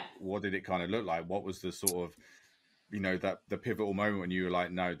did it kind of look like? What was the sort of, that the pivotal moment when you were like,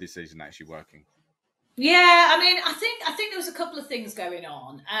 no, this isn't actually working? Yeah, I mean, I think there was a couple of things going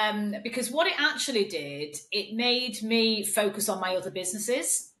on, because what it actually did, it made me focus on my other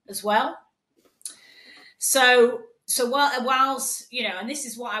businesses as well. So whilst, and this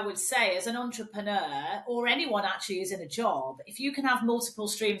is what I would say as an entrepreneur or anyone actually who's in a job, if you can have multiple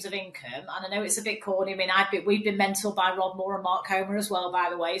streams of income, and I know it's a bit corny. I mean, we've been mentored by Rob Moore and Mark Homer as well, by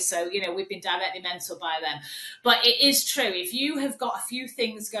the way. So, we've been directly mentored by them. But it is true. If you have got a few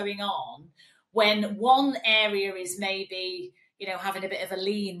things going on, when one area is maybe, having a bit of a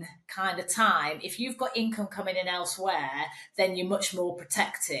lean kind of time, if you've got income coming in elsewhere, then you're much more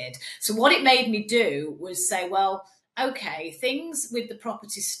protected. So what it made me do was say, well, okay, things with the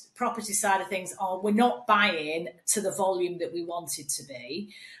property side of things we're not buying to the volume that we wanted to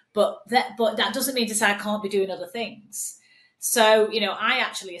be, but that doesn't mean to say I can't be doing other things. So, I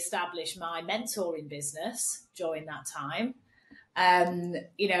actually established my mentoring business during that time. And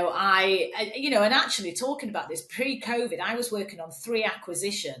actually talking about this pre-COVID, I was working on 3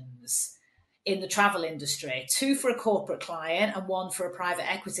 acquisitions in the travel industry, 2 for a corporate client and 1 for a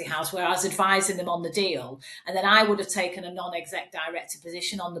private equity house, where I was advising them on the deal. And then I would have taken a non-exec director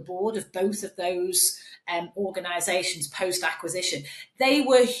position on the board of both of those organizations post-acquisition. They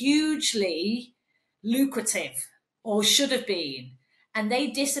were hugely lucrative, or should have been. And they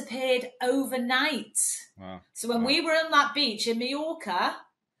disappeared overnight. Wow. So when we were on that beach in Mallorca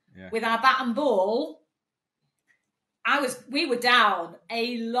with our bat and ball, we were down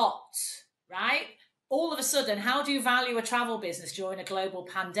a lot, right? All of a sudden, how do you value a travel business during a global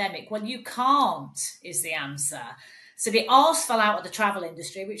pandemic? Well, you can't, is the answer. So the arse fell out of the travel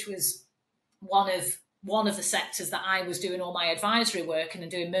industry, which was one of the sectors that I was doing all my advisory work and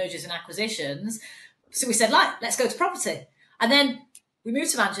doing mergers and acquisitions. So we said, let's go to property. And then we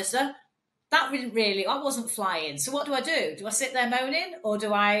moved to Manchester. I wasn't flying. So what do I do? Do I sit there moaning, or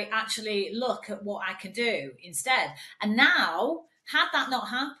do I actually look at what I can do instead? And now, had that not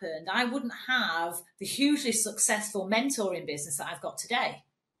happened, I wouldn't have the hugely successful mentoring business that I've got today,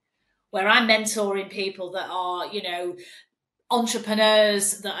 where I'm mentoring people that are,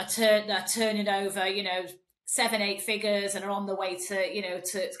 entrepreneurs that are turning over, 7-8 figures and are on the way to,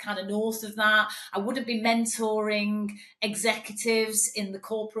 to kind of north of that. I wouldn't be mentoring executives in the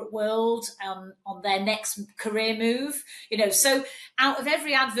corporate world on their next career move. So out of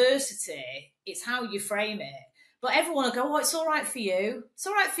every adversity, it's how you frame it. But everyone will go, it's all right for you. It's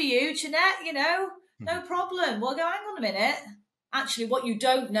all right for you, Jeannette, no problem. Well, go, hang on a minute. Actually, what you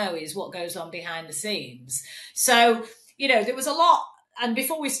don't know is what goes on behind the scenes. So, there was a lot. And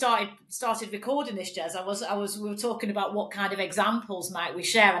before we started recording this, Jez, we were talking about what kind of examples might we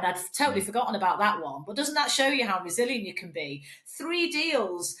share, and I'd totally forgotten about that one. But doesn't that show you how resilient you can be? 3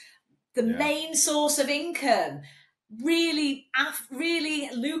 deals, the main source of income, really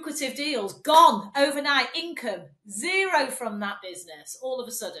lucrative deals, gone overnight, income 0 from that business all of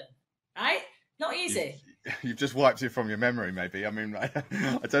a sudden, right? Not you've easy. you've just wiped it from your memory, maybe. I mean, I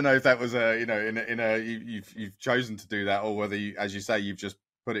don't know if that was a, you've chosen to do that, or whether you, as you say, you've just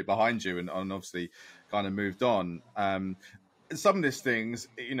put it behind you and obviously kind of moved on. Some of these things,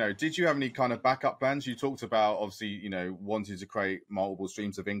 did you have any kind of backup plans? You talked about obviously, wanting to create multiple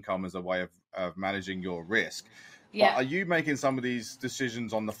streams of income as a way of managing your risk. But Yeah. are you making some of these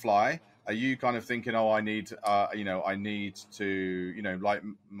decisions on the fly? Are you kind of thinking, oh, I need to, like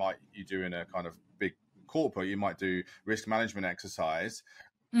might you do in a kind of big corporate, you might do risk management exercise.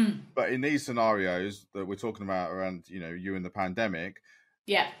 But in these scenarios that we're talking about around, you and the pandemic,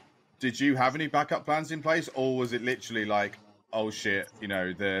 Yeah. did you have any backup plans in place, or was it literally like, oh shit,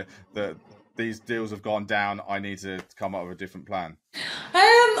 these deals have gone down, I need to come up with a different plan?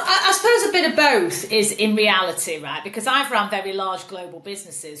 I suppose a bit of both is in reality, right? Because I've run very large global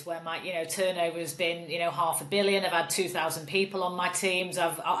businesses where my, turnover has been, 500 million. I've had 2,000 people on my teams.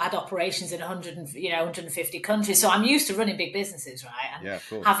 I've had operations in 150 countries. So I'm used to running big businesses, right? And yeah, of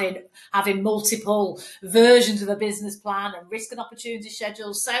course. having multiple versions of a business plan and risk and opportunity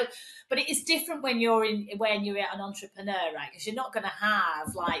schedules. So, but it is different when you're an entrepreneur, right? Because you're not going to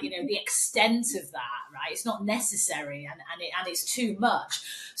have the extent of that, right? It's not necessary, and it's too much.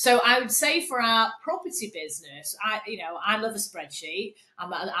 So I would say for our property business, I love a spreadsheet.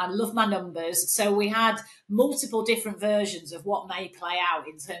 I love my numbers. So we had multiple different versions of what may play out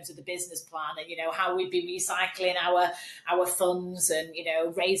in terms of the business plan, and how we'd be recycling our funds, and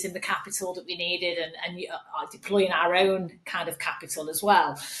raising the capital that we needed, and deploying our own kind of capital as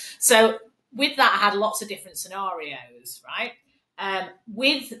well. So with that, I had lots of different scenarios, right?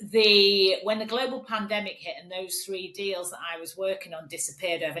 When the global pandemic hit and those 3 deals that I was working on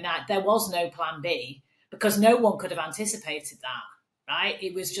disappeared overnight, there was no plan B, because no one could have anticipated that. Right?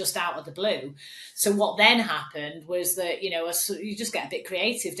 It was just out of the blue. So what then happened was that, you just get a bit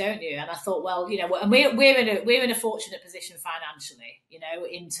creative, don't you? And I thought, well, and we're in a fortunate position financially,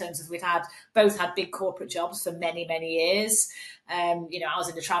 in terms of we've both had big corporate jobs for many, many years. I was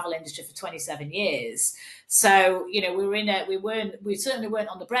in the travel industry for 27 years. So, we certainly weren't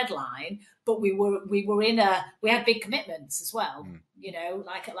on the breadline, but we had big commitments as well,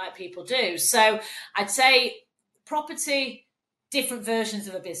 like people do. So I'd say property, different versions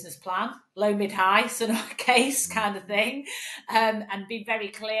of a business plan, low, mid, high sort of case kind of thing, and be very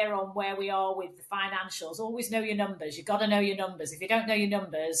clear on where we are with the financials. Always know your numbers. You've got to know your numbers. If you don't know your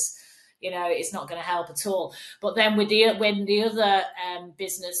numbers, it's not going to help at all. But then when the other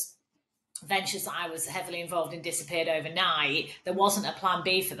business ventures that I was heavily involved in disappeared overnight, there wasn't a plan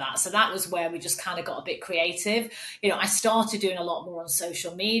B for that. So that was where we just kind of got a bit creative. I started doing a lot more on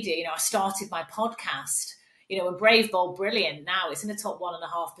social media. I started my podcast. And Brave, Bold, Brilliant, now it's in the top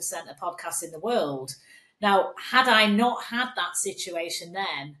 1.5% of podcasts in the world. Now, had I not had that situation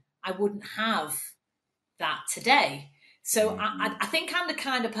then, I wouldn't have that today. So I think I'm the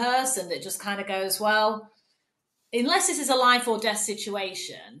kind of person that just kind of goes, well, unless this is a life or death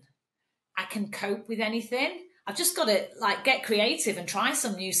situation, I can cope with anything. I've just got to get creative and try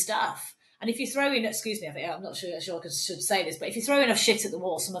some new stuff. And if you throw in, excuse me, I'm not sure I should say this, but if you throw enough shit at the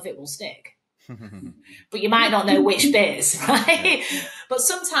wall, some of it will stick. But you might not know which bits, right? Yeah. But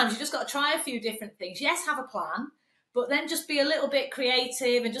sometimes you just got to try a few different things. Yes, have a plan, but then just be a little bit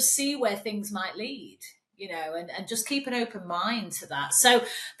creative and just see where things might lead, and just keep an open mind to that. So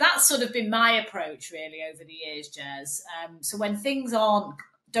that's sort of been my approach really over the years, Jez. So when things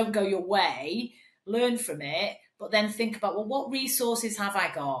don't go your way, learn from it, but then think about, well, what resources have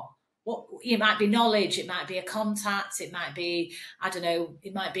I got? It might be knowledge, it might be a contact, it might be, I don't know,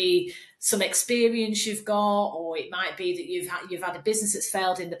 it might be some experience you've got, or it might be that you've had a business that's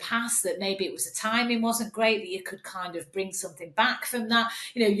failed in the past, that maybe it was the timing wasn't great, that you could kind of bring something back from that.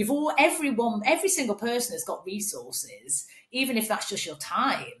 Every single person has got resources, even if that's just your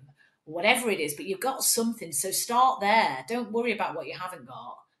time, whatever it is, but you've got something. So start there. Don't worry about what you haven't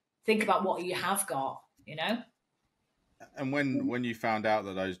got. Think about what you have got, And when you found out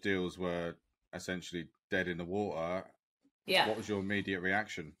that those deals were essentially dead in the water, what was your immediate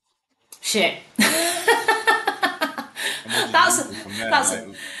reaction? Shit.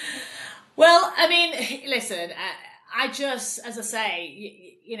 Well, I mean, listen, I just, as I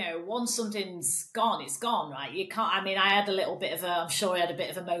say, once something's gone, it's gone, right? You can't, I had a little bit I'm sure I had a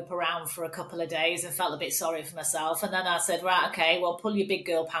bit of a mope around for a couple of days and felt a bit sorry for myself. And then I said, right, okay, well, pull your big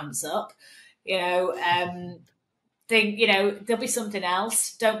girl pants up, think, there'll be something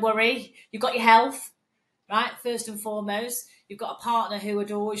else. Don't worry. You've got your health, right? First and foremost, you've got a partner who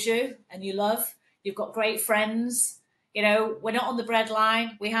adores you and you love. You've got great friends. We're not on the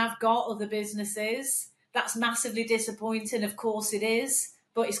breadline. We have got other businesses. That's massively disappointing. Of course it is,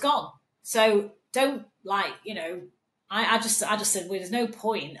 but it's gone. So don't I just said, well, there's no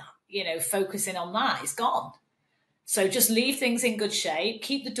point, focusing on that. It's gone. So just leave things in good shape,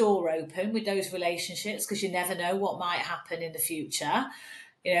 keep the door open with those relationships because you never know what might happen in the future.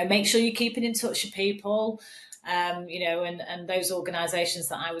 Make sure you're keeping in touch with people, and those organisations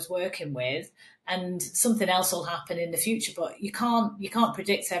that I was working with, and something else will happen in the future. But you can't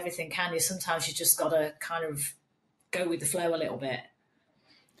predict everything, can you? Sometimes you just got to kind of go with the flow a little bit.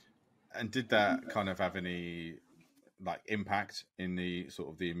 And did that kind of have any impact in the sort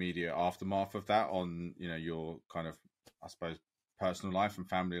of the immediate aftermath of that on your kind of, I suppose, personal life and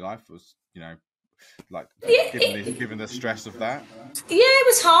family life? Was given the stress of that? Yeah, it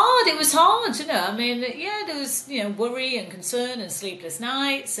was hard. It was hard, I mean, yeah, there was, worry and concern and sleepless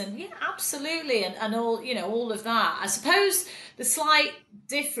nights, and yeah, absolutely, and all, all of that. I suppose the slight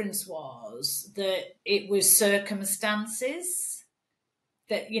difference was that it was circumstances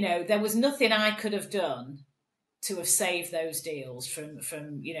that, there was nothing I could have done to have saved those deals from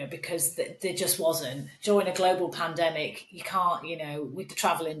because there just wasn't. During a global pandemic, you can't, with the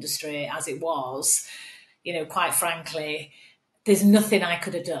travel industry as it was, quite frankly, there's nothing I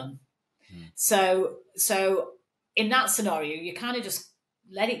could have done. So in that scenario, you kind of just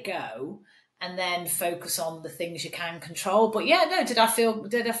let it go and then focus on the things you can control. But yeah, no, did I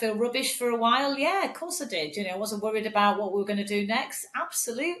feel rubbish for a while? Yeah, of course I did. I wasn't worried about what we were going to do next.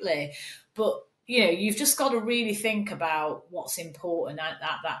 Absolutely. But you've just got to really think about what's important at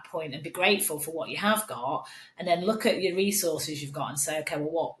that point and be grateful for what you have got, and then look at your resources you've got and say, okay,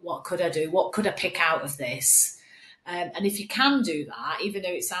 well, what could I do? What could I pick out of this? And if you can do that, even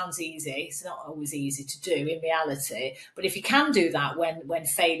though it sounds easy, it's not always easy to do in reality. But if you can do that when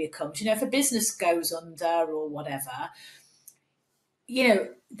failure comes, if a business goes under or whatever,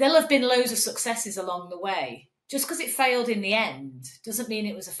 there'll have been loads of successes along the way. Just because it failed in the end doesn't mean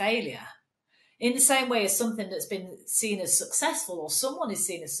it was a failure. In the same way as something that's been seen as successful, or someone is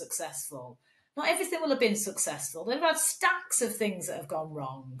seen as successful, not everything will have been successful. They've had stacks of things that have gone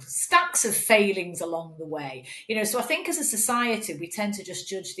wrong, stacks of failings along the way. So I think as a society, we tend to just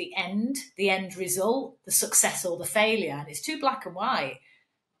judge the end result, the success or the failure. And it's too black and white,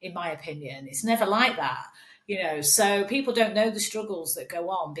 in my opinion. It's never like that. So people don't know the struggles that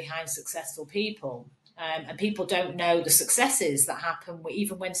go on behind successful people. And people don't know the successes that happen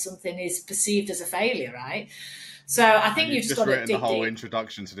even when something is perceived as a failure, right? So I think you've just got to dig the whole deep.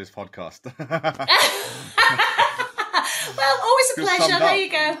 Introduction to this podcast. Well, always a pleasure. There you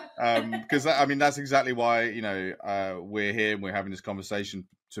go. Because I mean, that's exactly why we're here and we're having this conversation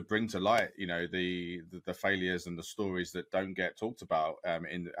to bring to light the failures and the stories that don't get talked about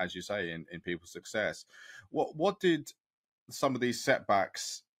in, as you say, in people's success. What did some of these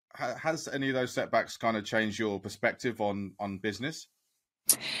setbacks? Has any of those setbacks kind of changed your perspective on business?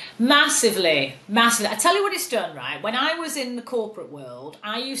 Massively. I tell you what it's done, right? When I was in the corporate world,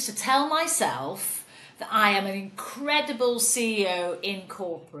 I used to tell myself that I am an incredible CEO in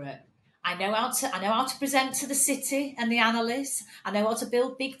corporate. I know how to present to the city and the analysts. I know how to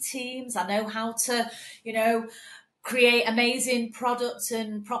build big teams. I know how to, create amazing products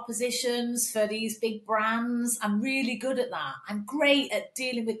and propositions for these big brands. I'm really good at that. I'm great at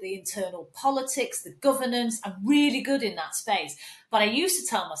dealing with the internal politics, the governance. I'm really good in that space. But I used to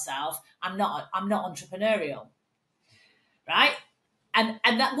tell myself I'm not entrepreneurial, right? And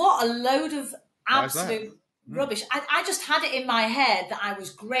that, what a load of absolute rubbish. I just had it in my head that I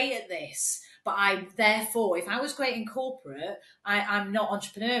was great at this. But therefore, if I was great in corporate, I'm not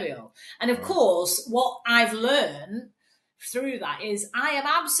entrepreneurial. And of course, what I've learned through that is I am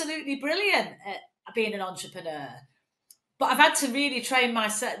absolutely brilliant at being an entrepreneur. But I've had to really train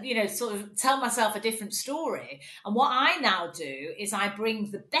myself, sort of tell myself a different story. And what I now do is I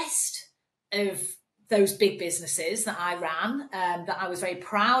bring the best of those big businesses that I ran, that I was very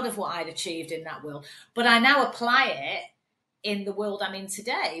proud of what I'd achieved in that world. But I now apply it in the world I'm in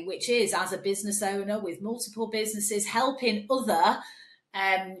today, which is as a business owner with multiple businesses, helping other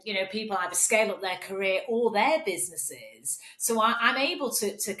people either scale up their career or their businesses. So I'm able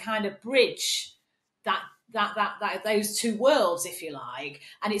to kind of bridge that those two worlds, if you like.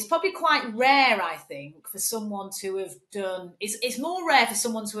 And it's probably quite rare, I think, for someone to have done, it's more rare for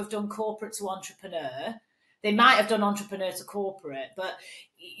someone to have done corporate to entrepreneur. They might have done entrepreneur to corporate, but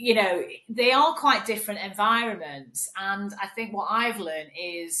they are quite different environments. And I think what I've learned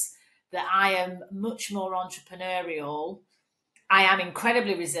is that I am much more entrepreneurial. I am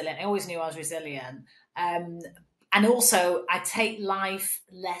incredibly resilient. I always knew I was resilient. And also I take life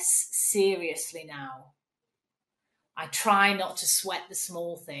less seriously now. I try not to sweat the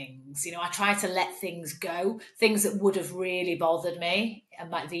small things. I try to let things go, things that would have really bothered me.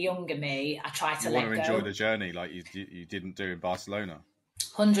 And like the younger me, I try to You want to let enjoy go. the journey like you didn't do in Barcelona.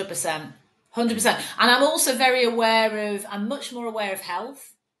 100%. 100%. And I'm also I'm much more aware of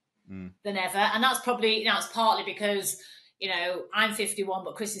health than ever. And that's probably, it's partly because, I'm 51,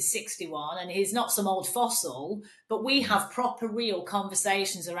 but Chris is 61 and he's not some old fossil, but we have proper, real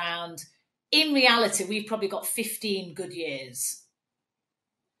conversations around, in reality, we've probably got 15 good years.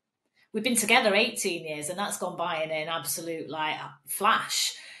 We've been together 18 years and that's gone by in an absolute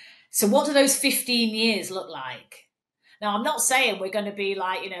flash. So what do those 15 years look like? Now, I'm not saying we're going to be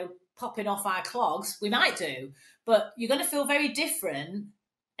popping off our clogs. We might do, but you're going to feel very different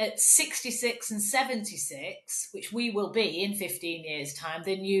at 66 and 76, which we will be in 15 years' time,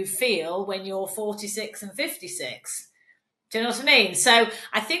 than you feel when you're 46 and 56. Do you know what I mean? So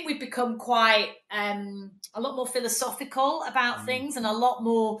I think we've become quite a lot more philosophical about things and a lot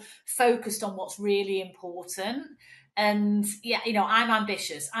more focused on what's really important. And yeah, I'm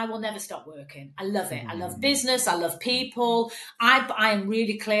ambitious. I will never stop working. I love it. I love business. I love people. I am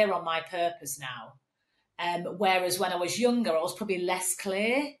really clear on my purpose now. Whereas when I was younger, I was probably less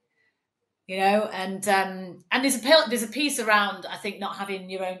clear. And there's a piece around, I think, not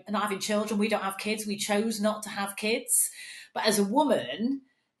having children. We don't have kids. We chose not to have kids. But as a woman,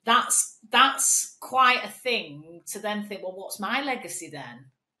 that's quite a thing to then think, well, what's my legacy then?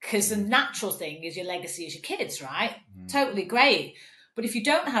 Because the natural thing is your legacy is your kids, right? Totally great. But if you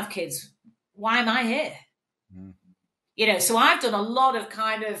don't have kids, why am I here? So I've done a lot of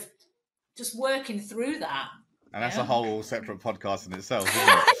kind of just working through that. And that's a whole separate podcast in itself, isn't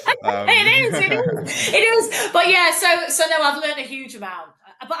it? It is. But yeah, so no, I've learned a huge amount.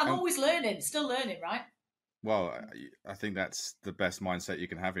 But I'm always learning, still learning, right? Well, I think that's the best mindset you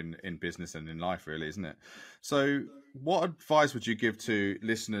can have in business and in life, really, isn't it? So what advice would you give to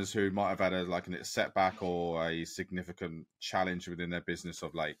listeners who might have had a setback or a significant challenge within their business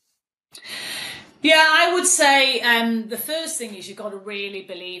of late? Yeah, I would say the first thing is you've got to really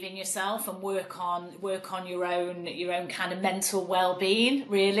believe in yourself and work on your own kind of mental well-being,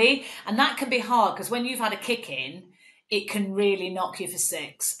 really. And that can be hard because when you've had a kick in, it can really knock you for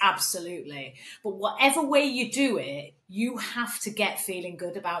six. Absolutely. But whatever way you do it, you have to get feeling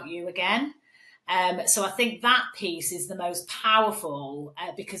good about you again. So I think that piece is the most powerful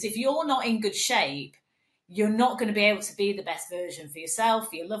because if you're not in good shape, you're not going to be able to be the best version for yourself,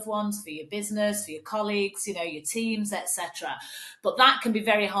 for your loved ones, for your business, for your colleagues, your teams, etc. But that can be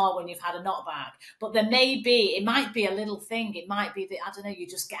very hard when you've had a knockback. But it might be a little thing. It might be that, I don't know, you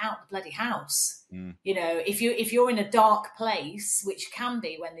just get out the bloody house. If you're in a dark place, which can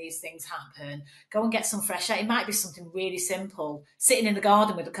be when these things happen, go and get some fresh air. It might be something really simple, sitting in the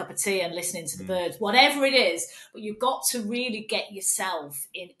garden with a cup of tea and listening to the birds, whatever it is. But you've got to really get yourself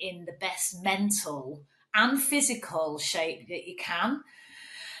in the best mental and physical shape that you can.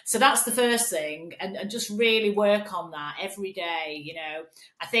 So that's the first thing, and just really work on that every day.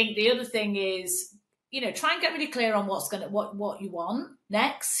 I think the other thing is, try and get really clear on what you want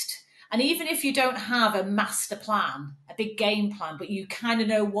next. And even if you don't have a master plan, a big game plan, but you kind of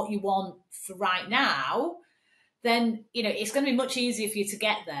know what you want for right now, then, it's going to be much easier for you to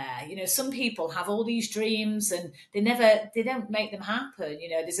get there. Some people have all these dreams and they don't make them happen.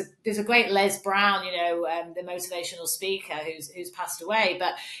 There's a great Les Brown, the motivational speaker who's passed away,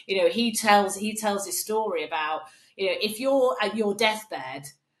 but, he tells his story about, if you're at your deathbed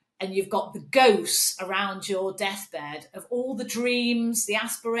and you've got the ghosts around your deathbed of all the dreams, the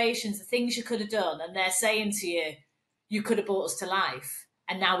aspirations, the things you could have done, and they're saying to you, you could have brought us to life,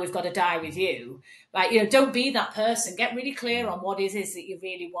 and now we've got to die with you. Right? Don't be that person. Get really clear on what it is that you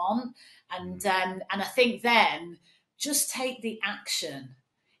really want. And I think then just take the action.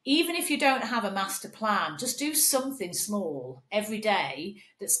 Even if you don't have a master plan, just do something small every day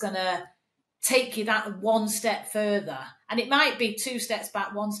that's going to take you that one step further. And it might be 2 steps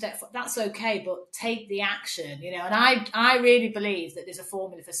back, 1 step forward. That's okay, but take the action, And I really believe that there's a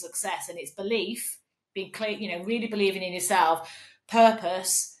formula for success, and it's belief, being clear, really believing in yourself,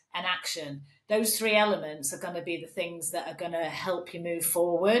 purpose and action. Those 3 elements are going to be the things that are going to help you move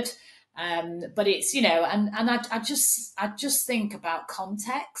forward. But it's, and I just think about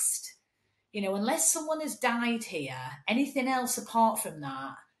context, unless someone has died here, anything else apart from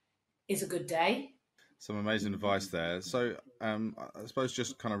that is a good day. Some amazing advice there. So I suppose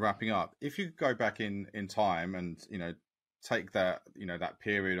just kind of wrapping up, if you go back in time and, take that, that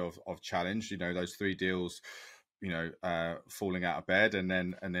period of challenge, those 3 deals, falling out of bed, and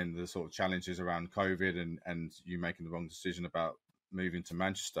then the sort of challenges around COVID and you making the wrong decision about moving to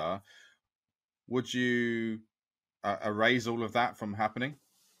Manchester, would you erase all of that from happening?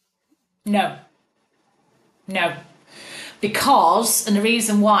 No. Because, and the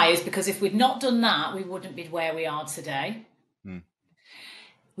reason why is because if we'd not done that, we wouldn't be where we are today.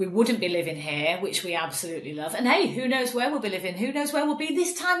 We wouldn't be living here, which we absolutely love. And hey, who knows where we'll be living? Who knows where we'll be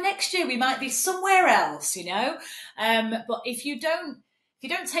this time next year? We might be somewhere else, you know. But if you don't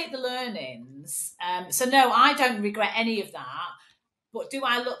take the learnings, so no, I don't regret any of that. But do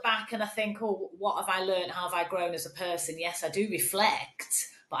I look back and I think, oh, what have I learned? How have I grown as a person? Yes, I do reflect,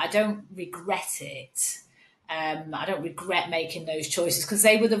 but I don't regret it. I don't regret making those choices because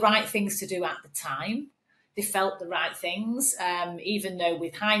they were the right things to do at the time. They felt the right things, even though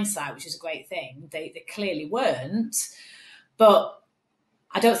with hindsight, which is a great thing, they clearly weren't. But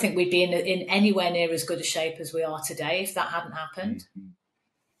I don't think we'd be in anywhere near as good a shape as we are today if that hadn't happened.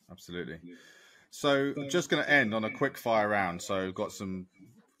 Absolutely. So just going to end on a quick fire round. So got some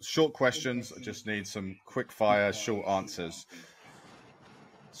short questions. I just need some quick fire, short answers.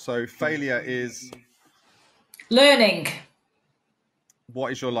 So failure is? Learning.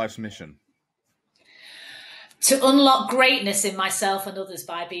 What is your life's mission? To unlock greatness in myself and others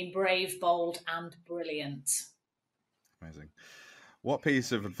by being brave, bold, and brilliant. Amazing. What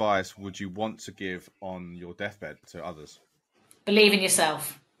piece of advice would you want to give on your deathbed to others? Believe in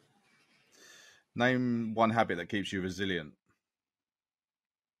yourself. Name one habit that keeps you resilient.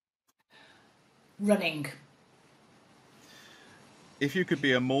 Running. If you could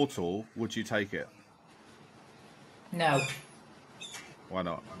be immortal, would you take it? No. Why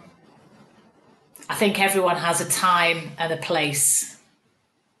not? I think everyone has a time and a place.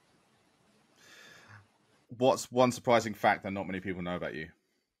 What's one surprising fact that not many people know about you?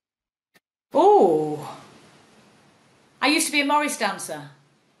 Oh, I used to be a Morris dancer.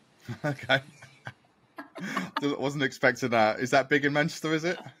 Okay. Wasn't expecting that. Is that big in Manchester, is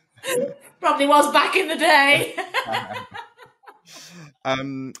it? Probably was back in the day.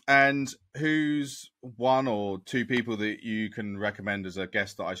 And who's one or two people that you can recommend as a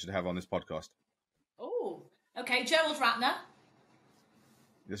guest that I should have on this podcast? Oh, okay. Gerald Ratner.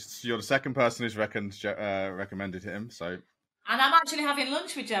 You're the second person who's recommended him. So. And I'm actually having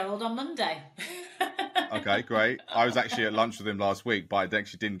lunch with Gerald on Monday. Okay, great. I was actually at lunch with him last week, but I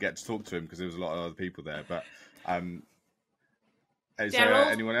actually didn't get to talk to him because there was a lot of other people there. But is there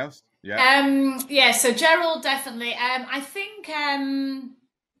anyone else? Yeah. Yeah. So Gerald definitely. I think.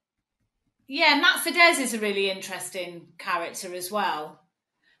 Matt Fidesz is a really interesting character as well.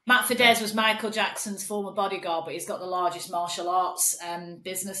 Matt Fidesz was Michael Jackson's former bodyguard, but he's got the largest martial arts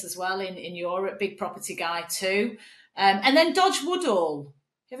business as well in Europe. Big property guy too. And then Dodge Woodall.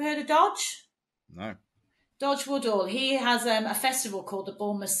 You ever heard of Dodge? No. Dodge Woodall. He has a festival called the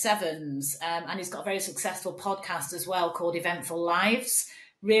Bournemouth Sevens, and he's got a very successful podcast as well called Eventful Lives.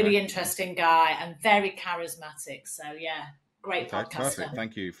 Really interesting guy and very charismatic. So yeah, great podcaster. Perfect.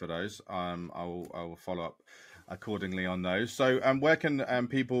 Thank you for those. I will follow up accordingly on those. So where can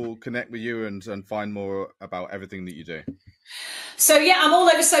people connect with you and find more about everything that you do? So yeah, I'm all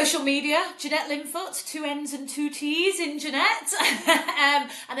over social media. Jeannette Linfoot, 2 N's and 2 T's in Jeannette. And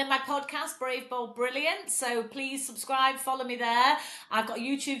then my podcast, Brave, Bold, Brilliant. So please subscribe, follow me there. I've got a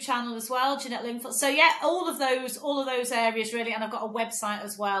YouTube channel as well, Jeannette Linfoot. So yeah, all of those areas really. And I've got a website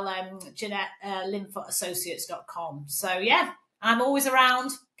as well, JeannetteLinfootAssociates.com. So yeah, I'm always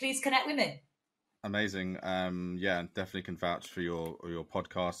around. Please connect with me. Amazing. Yeah, definitely can vouch for your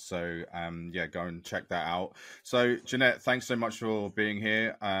podcast. So yeah, go and check that out. So Jeannette, thanks so much for being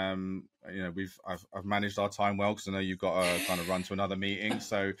here. You know, I've managed our time well because I know you've got to kind of run to another meeting.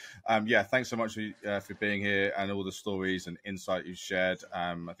 So yeah, thanks so much for being here and all the stories and insight you've shared.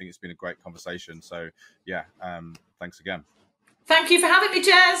 I think it's been a great conversation. So yeah, thanks again. Thank you for having me,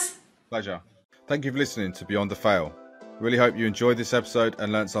 Jazz. Pleasure. Thank you for listening to Beyond the Fail. Really hope you enjoyed this episode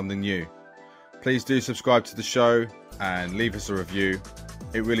and learned something new. Please do subscribe to the show and leave us a review.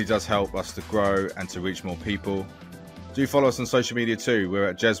 It really does help us to grow and to reach more people. Do follow us on social media too. We're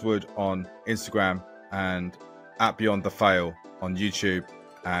at Jeswood on Instagram and at Beyond the Fail on YouTube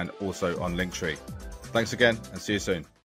and also on Linktree. Thanks again and see you soon.